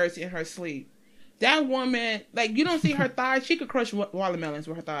fights bears in her sleep. That woman, like, you don't see her thighs. She could crush watermelons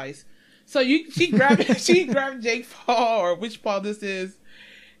with her thighs. So she grabbed Jake Paul, or which Paul this is.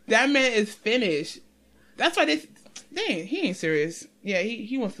 That man is finished. That's why he ain't serious. Yeah,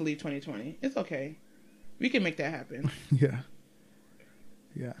 he wants to leave 2020. It's okay. We can make that happen. Yeah.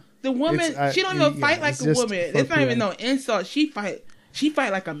 Yeah. The woman, she don't even fight like a woman. It's not even no insult. She fight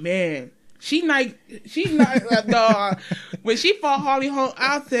like a man. She's not no. When she fought Holly Holm,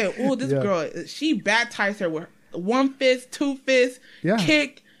 I said, "Oh, this girl." She baptized her with one fist, two fists,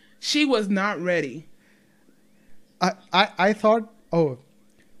 kick. She was not ready. I thought,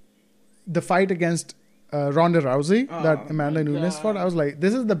 the fight against Ronda Rousey that Amanda Nunes fought, I was like,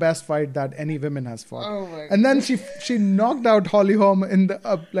 this is the best fight that any woman has fought. And then she knocked out Holly Holm in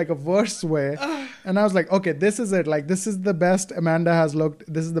the like a worse way, and I was like, okay, this is it. Like, this is the best Amanda has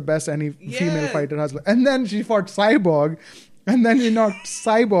looked. This is the best any female fighter has looked. And then she fought Cyborg, and then she knocked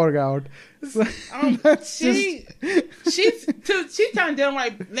Cyborg out. So she's trying to do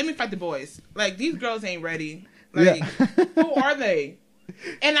like, let me fight the boys. Like, these girls ain't ready. Like, who are they?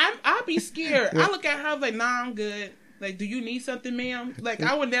 And I'll be scared. I look at her, I was like, nah, I'm good. Like, do you need something, ma'am? Like,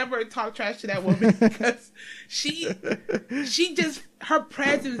 I would never talk trash to that woman because she just, her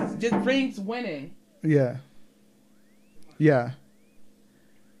presence just brings winning. Yeah. Yeah.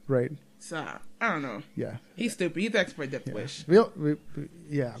 Right. So, I don't know. Yeah. He's stupid. He's expert Death Wish. We'll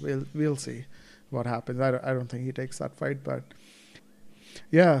see what happens. I don't think he takes that fight, but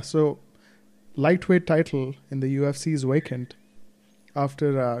yeah, so lightweight title in the UFC is vacant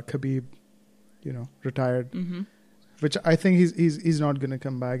after Khabib, retired. Mm-hmm. Which I think he's not going to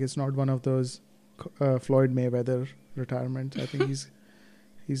come back. It's not one of those Floyd Mayweather retirements. I think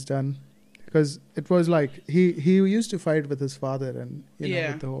he's done, because it was like he used to fight with his father, and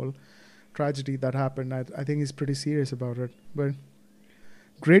with the whole tragedy that happened. I think he's pretty serious about it. But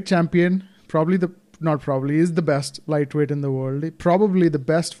great champion, is the best lightweight in the world. Probably the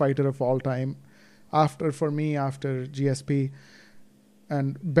best fighter of all time, after GSP,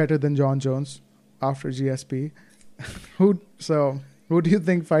 and better than John Jones after GSP. Who do you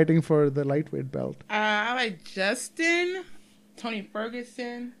think fighting for the lightweight belt? I like Justin, Tony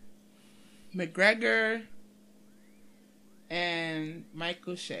Ferguson, McGregor, and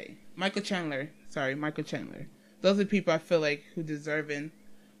Michael Chandler. Those are the people I feel like who deserving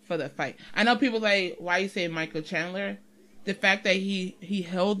for the fight. I know people like, why you say Michael Chandler? The fact that he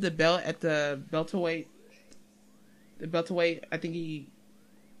held the belt at the welterweight.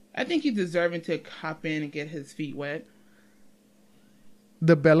 I think he's deserving to hop in and get his feet wet.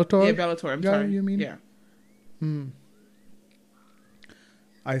 The Bellator? Yeah, Bellator. I'm sorry. You mean? Yeah.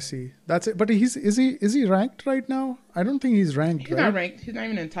 I see. That's it. But is he ranked right now? I don't think he's ranked. He's not ranked. He's not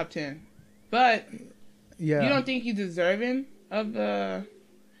even in the top 10. But you don't think he's deserving of at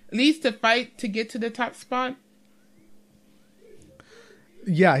least to fight to get to the top spot?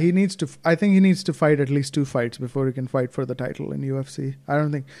 Yeah, I think he needs to fight at least 2 fights before he can fight for the title in UFC. I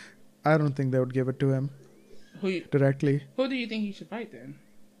don't think they would give it to him directly. Who do you think he should fight then?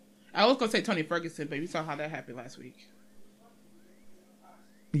 I was gonna say Tony Ferguson, but we saw how that happened last week.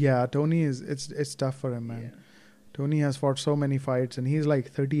 Yeah, Tony it's tough for him, man. Yeah. Tony has fought so many fights, and he's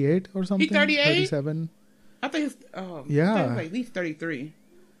like 38 or something. He's 38? 37. I think he's like at least 33.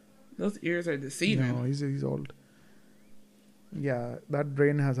 Those ears are deceiving. No, he's old. Yeah, that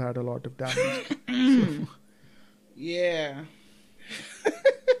brain has had a lot of damage. Yeah.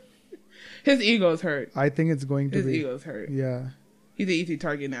 His ego's hurt. I think it's going to His ego's hurt. Yeah. He's an easy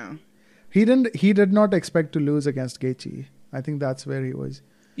target now. He did not expect to lose against Gaethje. I think that's where he was.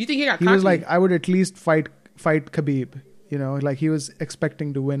 You think he got cocky? He was like, I would at least fight Khabib. Like he was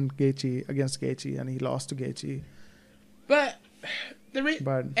expecting to win against Gaethje, and he lost to Gaethje. But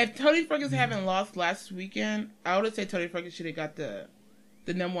if Tony Ferguson hadn't lost last weekend, I would say Tony Ferguson should have got the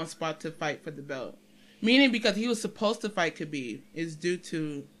number 1 spot to fight for the belt. Meaning because he was supposed to fight Khabib is due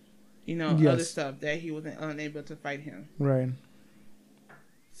to, other stuff that he wasn't unable to fight him. Right.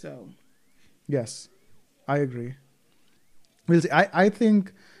 So. Yes, I agree. We'll see. I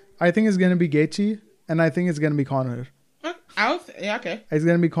think it's going to be Gaethje, and I think it's going to be Conor. Okay. It's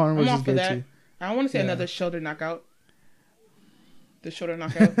going to be Conor versus Gaethje. That. I don't want to see another shoulder knockout. The shoulder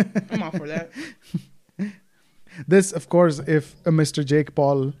knockout. I'm all for that. This, of course, if Mr. Jake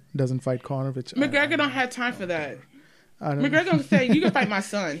Paul doesn't fight Conor, which McGregor don't have time for that. McGregor gonna say, "You can fight my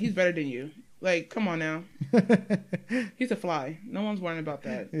son. He's better than you." Like, come on now. He's a fly. No one's worrying about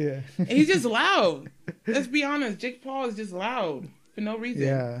that. Yeah. And he's just loud. Let's be honest. Jake Paul is just loud for no reason.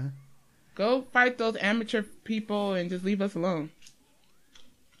 Yeah. Go fight those amateur people and just leave us alone.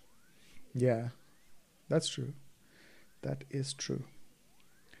 Yeah, that's true. That is true.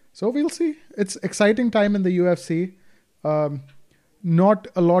 So we'll see. It's exciting time in the UFC. Not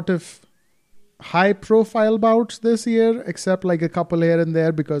a lot of high-profile bouts this year, except like a couple here and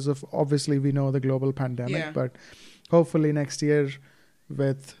there because of, obviously, we know the global pandemic. Yeah. But hopefully next year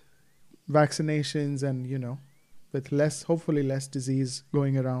with vaccinations and, with hopefully less disease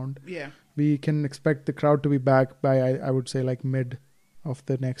going around. Yeah. We can expect the crowd to be back by, I would say, like mid of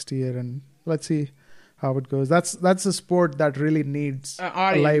the next year, and let's see how it goes. That's a sport that really needs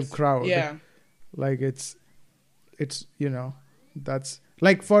a live crowd. Yeah. Like it's that's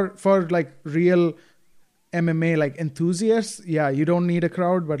like for like real MMA like enthusiasts, yeah, you don't need a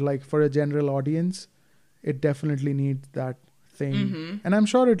crowd, but like for a general audience, it definitely needs that thing. Mm-hmm. And I'm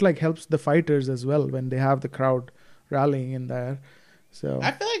sure it like helps the fighters as well when they have the crowd rallying in there. So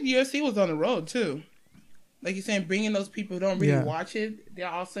I feel like UFC was on the road too. Like you're saying, bringing those people who don't really watch it, they're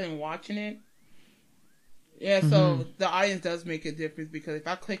all sitting watching it. Yeah, so the audience does make a difference, because if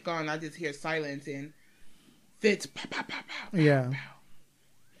I click on, I just hear silence and Fitz, pow, pow, pow, pow, yeah, pow.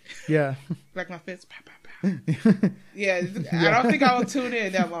 Yeah. Like my Fitz, pow, pow, pow. Yeah, I don't think I will tune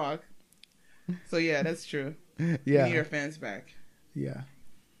in that long. So yeah, that's true. Yeah. You need your fans back. Yeah.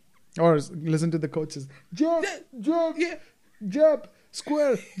 Or listen to the coaches. Jab, jab, Yeah. jab,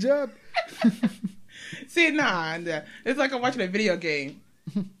 square, jab. See, nah. It's like I'm watching a video game.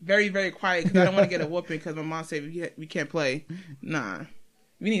 Very, very quiet, because I don't want to get a whooping because my mom said we can't play. Nah.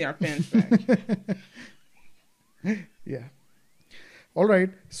 We need our fans back. Yeah. All right.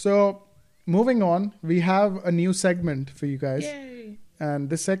 So moving on, we have a new segment for you guys. Yay. And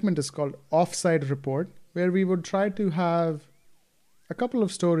this segment is called Offside Report, where we would try to have a couple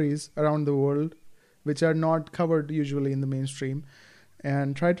of stories around the world which are not covered usually in the mainstream,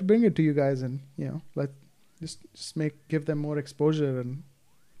 and try to bring it to you guys, and give them more exposure, and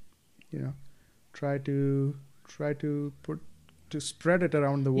try to spread it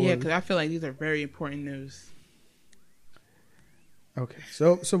around the world. Yeah, because I feel like these are very important news. Okay,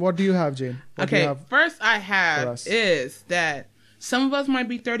 so what do you have, Jane? First I have is that some of us might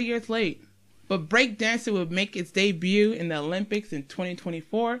be 30 years late, but breakdancing will make its debut in the Olympics in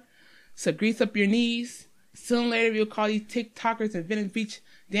 2024. So grease up your knees. Soon later, we'll call these TikTokers and Venice Beach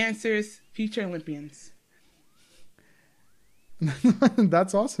dancers future Olympians.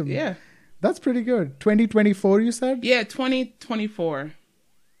 That's awesome. Yeah. That's pretty good. 2024, you said? Yeah, 2024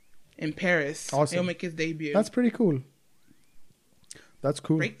 in Paris. Awesome. It'll make its debut. That's pretty cool. That's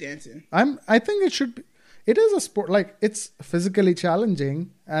cool. Breakdancing. I think it should be. It is a sport, like it's physically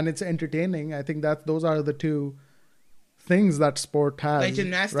challenging and it's entertaining. I think that those are the two things that sport has. Like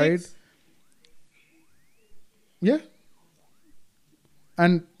gymnastics? Right? Yeah.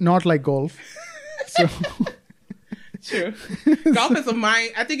 And not like golf. So True. Golf is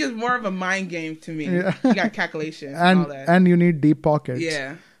I think it's more of a mind game to me. Yeah. You got calculations and all that. And you need deep pockets.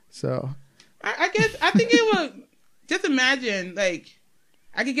 Yeah. So I think it would, just imagine, like,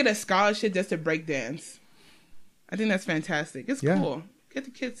 I could get a scholarship just to break dance. I think that's fantastic. It's cool. Get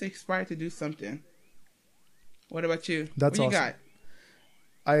the kids inspired to do something. What about you? That's what awesome. You got?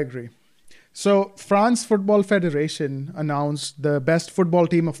 I agree. So France Football Federation announced the best football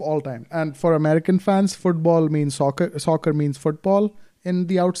team of all time. And for American fans, football means soccer. Soccer means football in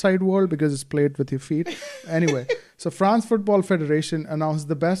the outside world because it's played with your feet. Anyway, so France Football Federation announced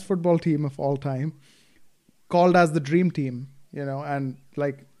the best football team of all time, called as the Dream Team, and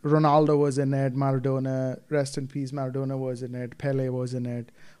like Ronaldo was in it, Maradona, rest in peace, Maradona was in it, Pele was in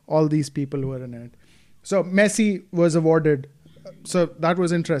it, all these people were in it. So Messi was awarded, so that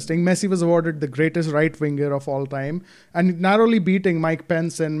was interesting. Messi was awarded the greatest right winger of all time, and narrowly beating Mike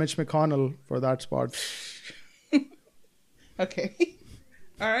Pence and Mitch McConnell for that spot. Okay.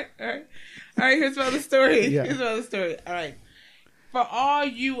 All right. Here's another story. Yeah. All right. For all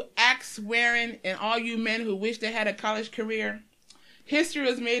you axe-wearing and all you men who wish they had a college career, history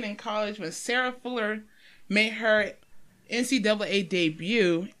was made in college when Sarah Fuller made her NCAA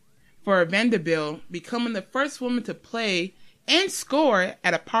debut for Vanderbilt, becoming the first woman to play and score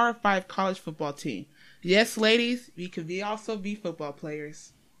at a Power 5 college football team. Yes, ladies, we could also be football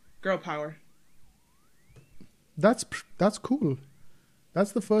players. Girl power. That's cool.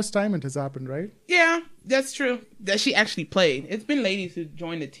 That's the first time it has happened, right? Yeah, that's true. That she actually played. It's been ladies who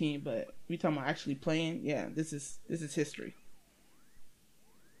joined the team, but we talking about actually playing. Yeah, this is history.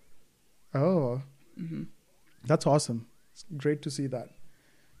 Oh, That's awesome. It's great to see that.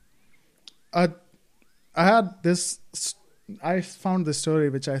 I found this story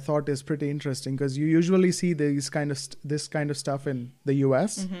which I thought is pretty interesting, because you usually see this kind of stuff in the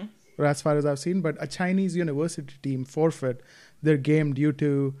US, or as far as I've seen. But a Chinese university team forfeit their game due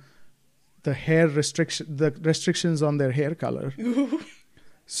to the restrictions on their hair color.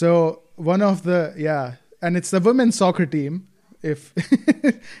 So one of and it's the women's soccer team. If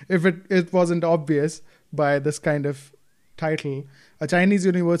it wasn't obvious by this kind of title, a Chinese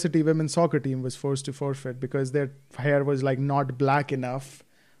university women's soccer team was forced to forfeit because their hair was like not black enough,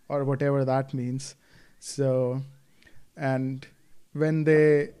 or whatever that means. So and when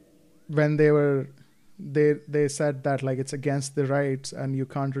they were they said that like it's against the rights and you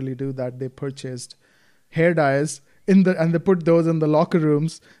can't really do that, they purchased hair dyes and they put those in the locker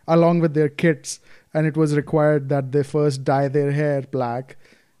rooms along with their kits, and it was required that they first dye their hair black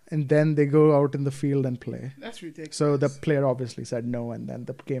and then they go out in the field and play. That's ridiculous. So the player obviously said no, and then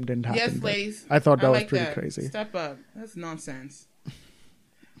the game didn't happen. Yes, ladies. I thought that was like pretty that. crazy. Step up. That's nonsense.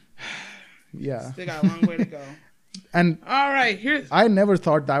 Yeah. Still got a long way to go. And all right, here's. I never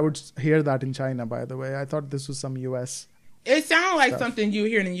thought I would hear that in China, by the way. I thought this was some US. It sounded like stuff. something you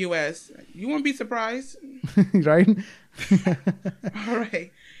hear in the US. You won't be surprised. Right? All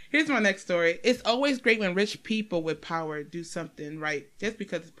right. Here's my next story. It's always great when rich people with power do something right just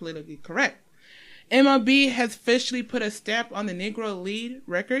because it's politically correct. MLB has officially put a stamp on the Negro League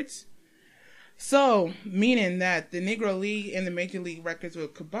records. So, meaning that the Negro League and the Major League records will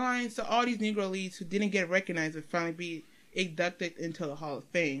combine. So all these Negro Leagues who didn't get recognized will finally be inducted into the Hall of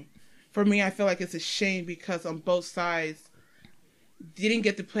Fame. For me, I feel like it's a shame because on both sides, didn't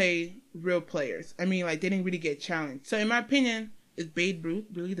get to play real players. I mean, like, they didn't really get challenged. So in my opinion, is Babe Ruth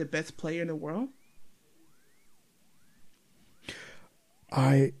really the best player in the world?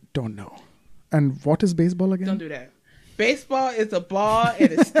 I don't know. And what is baseball again? Don't do that. Baseball is a ball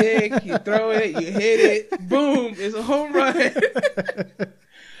and a stick. You throw it, you hit it, boom, it's a home run.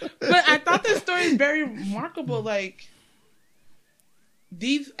 But I thought this story is very remarkable. Like,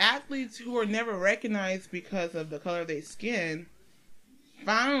 these athletes who are never recognized because of the color of their skin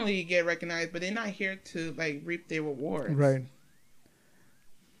finally get recognized, but they're not here to, like, reap their rewards. Right.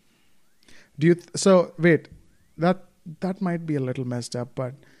 Do you so wait, that might be a little messed up,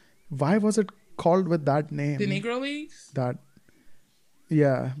 but why was it called with that name? The Negro Leagues? That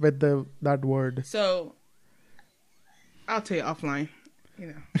with that word. So I'll tell you offline, you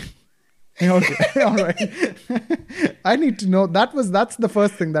know. Okay. All right. I need to know. That's the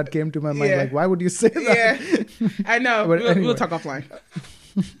first thing that came to my mind. Yeah. Like, why would you say that? Yeah. I know. But anyway. We'll talk offline.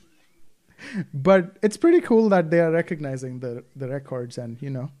 But it's pretty cool that they are recognizing the records, and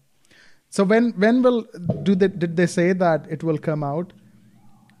you know. So when will did they say that it will come out?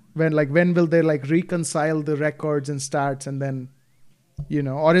 When will they like reconcile the records and stats, and then, you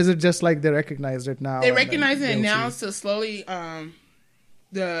know, or is it just like they recognized it now? They recognize it now, so slowly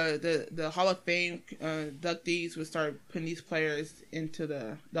the Hall of Fame inductees will start putting these players into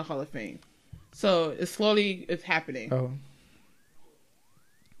the Hall of Fame. So it's happening. Oh,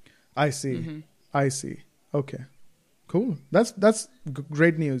 I see. Mm-hmm. I see. Okay, cool. That's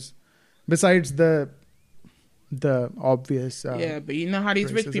great news. Besides the obvious. Yeah, but you know how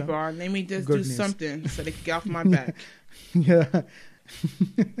these rich racism. people are. Let me just Good do news. something so they can get off my back. Yeah.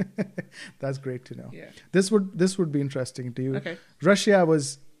 That's great to know. Yeah. This would be interesting to you. Okay. Russia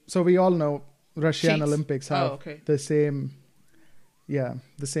was, so we all know Russian Cheats. Olympics have the same, you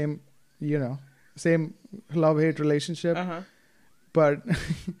know, same love-hate relationship. Uh-huh. But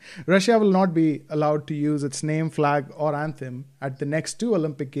Russia will not be allowed to use its name, flag, or anthem at the next 2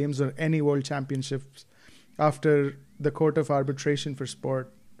 Olympic Games or any World Championships after the Court of Arbitration for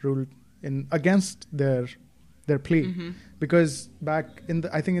Sport ruled against their plea. Mm-hmm. Because back in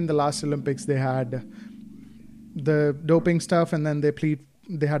the last Olympics they had the doping stuff, and then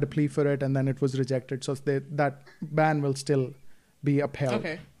they had a plea for it, and then it was rejected. So that ban will still be upheld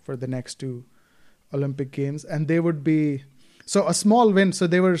for the next 2 Olympic Games, and they would be. So a small win. So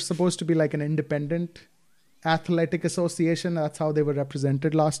they were supposed to be like an independent athletic association. That's how they were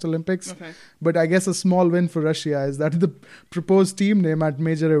represented last Olympics. Okay. But I guess a small win for Russia is that the proposed team name at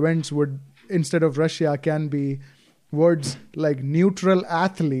major events would, instead of Russia, can be words like neutral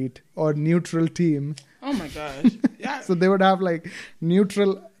athlete or neutral team. Oh my gosh. Yeah. So they would have like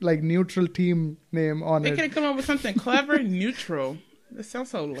neutral team name on They it. could have come up with something clever. Neutral. That sounds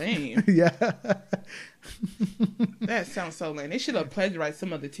so lame. Yeah. That sounds so lame. They should have plagiarized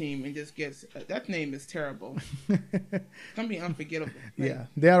some other team and just get that name is terrible. It's gonna be unforgettable. Like, Yeah.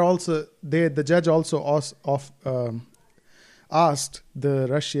 They are also the judge also asked the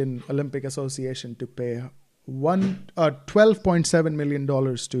Russian Olympic Association to pay $12.7 million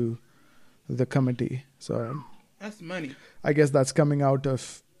to the committee. So that's money. I guess that's coming out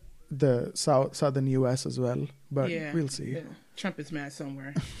of the southern US as well. But Yeah. we'll see. Yeah. Trump is mad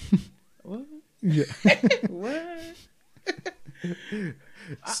somewhere. What? Yeah. What?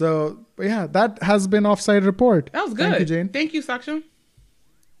 So yeah, that has been Offside Report. That was good. Thank you, Jane. Thank you, Saksham.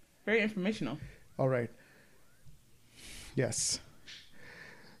 Very informational. All right. Yes.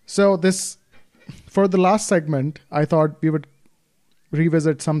 So for the last segment, I thought we would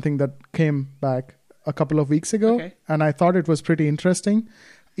revisit something that came back a couple of weeks ago, Okay. and I thought it was pretty interesting.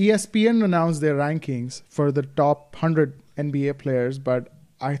 ESPN announced their rankings for the top 100 NBA players, but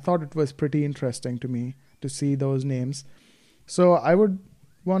I thought it was pretty interesting to me to see those names. So I would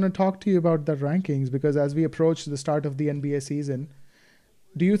want to talk to you about the rankings, because as we approach the start of the NBA season,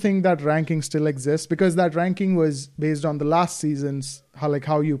 do you think that ranking still exists? Because that ranking was based on the last season's,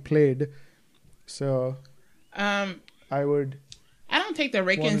 how you played. So I don't take the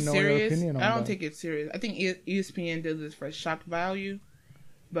rankings serious. I don't take it serious. I think ESPN does this for shock value.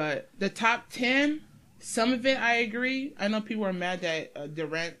 But the top 10, some of it I agree. I know people are mad that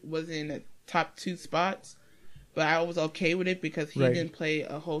Durant was in the top 2 spots, but I was okay with it because he didn't play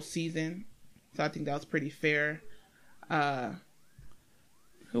a whole season. So I think that was pretty fair.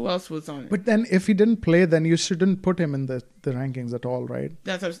 Who else was on it? But then if he didn't play, then you shouldn't put him in the rankings at all, right?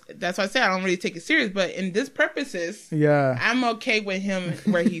 That's what I said. I don't really take it serious. But in this purposes, I'm okay with him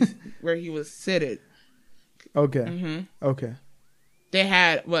where he was seated. Okay. Mm-hmm. Okay. They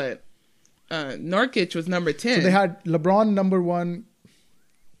had Nurkic was number 10. So they had LeBron number 1.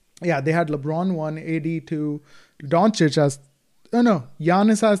 Yeah, they had LeBron 1, AD 2, Doncic as... Oh no,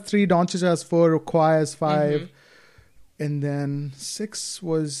 Giannis has 3, Doncic has 4, Kawhi has 5. Mm-hmm. And then 6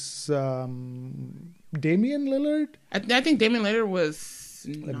 was Damian Lillard? I think Damian Lillard was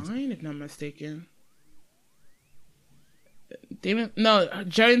 9, if not mistaken.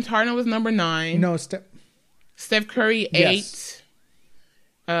 James Harden was number 9. No, Steph Curry 8. Yes.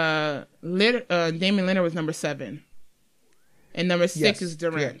 Damian Lillard was number 7. And number 6 is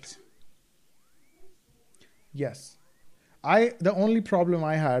Durant. Correct. Yes. The only problem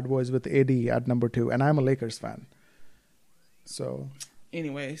I had was with AD at number 2, and I'm a Lakers fan. So,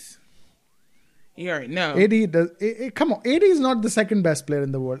 anyways, you already know. AD does. Come on, AD is not the second best player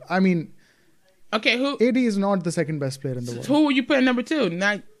in the world. I mean, okay, who? AD is not the second best player in the world. Who will you put at number 2?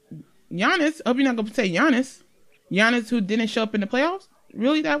 Not Giannis. I hope you're not going to say Giannis. Giannis, who didn't show up in the playoffs,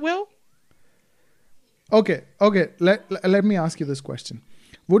 really that well? Okay. Let me ask you this question: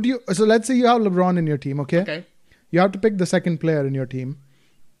 would you? So let's say you have LeBron in your team. Okay. You have to pick the second player in your team.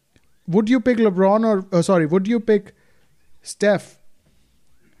 Would you pick LeBron or would you pick Steph?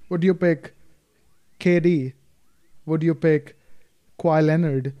 Would you pick KD? Would you pick Kawhi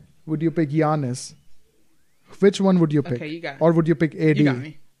Leonard? Would you pick Giannis? Which one would you pick? Okay, you got it. Or would you pick AD? You got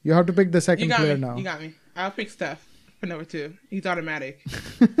me. You have to pick the second player now. You got me. I'll pick Steph for number 2. He's automatic.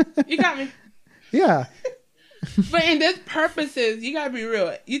 You got me. Yeah. But in this purposes, you gotta be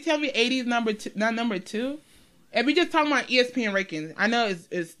real. You tell me AD is not number 2? If we just talking about ESPN rankings, I know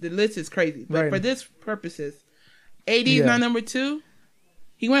it's the list is crazy, but for this purposes, AD is not number 2.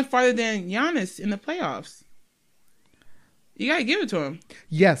 He went farther than Giannis in the playoffs. You gotta give it to him.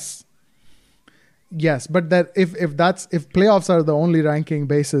 Yes, but that if playoffs are the only ranking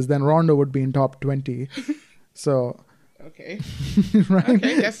basis, then Rondo would be in top 20. So okay, right?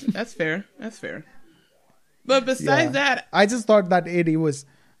 Okay, that's fair. That's fair. But besides that, I just thought that AD was.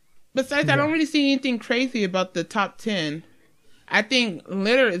 Besides that, I don't really see anything crazy about the top 10. I think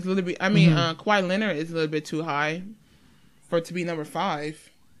Leonard is a little bit. Kawhi Leonard is a little bit too high for it to be number 5.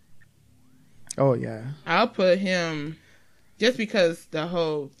 Oh yeah, I'll put him just because the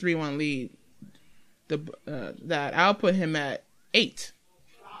whole 3-1 lead. I'll put him at 8.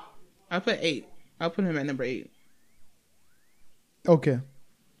 I'll put 8. I'll put him at number 8. Okay,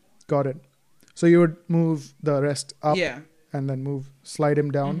 got it. So you would move the rest up, and then slide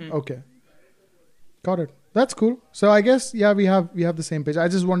him down. Mm-hmm. Okay, got it. That's cool. So I guess we have the same page. I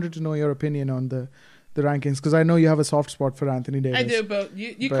just wanted to know your opinion on the rankings because I know you have a soft spot for Anthony Davis. I do, but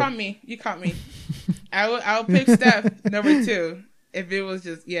you caught me. You caught me. I'll pick Steph number 2 if it was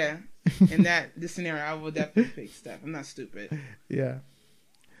just in this scenario. I will definitely pick Steph. I'm not stupid. Yeah.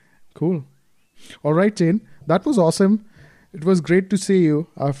 Cool. All right, Jane. That was awesome. It was great to see you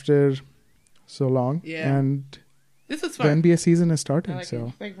after so long. Yeah. And this is fun. The NBA season is starting. It's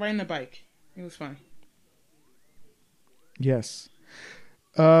like riding a bike. It was fun. Yes.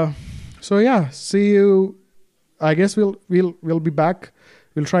 See you. I guess we'll be back.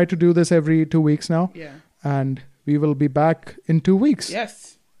 We'll try to do this every 2 weeks now. Yeah. And we will be back in 2 weeks.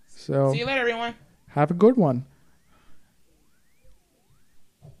 Yes. So see you later, everyone. Have a good one.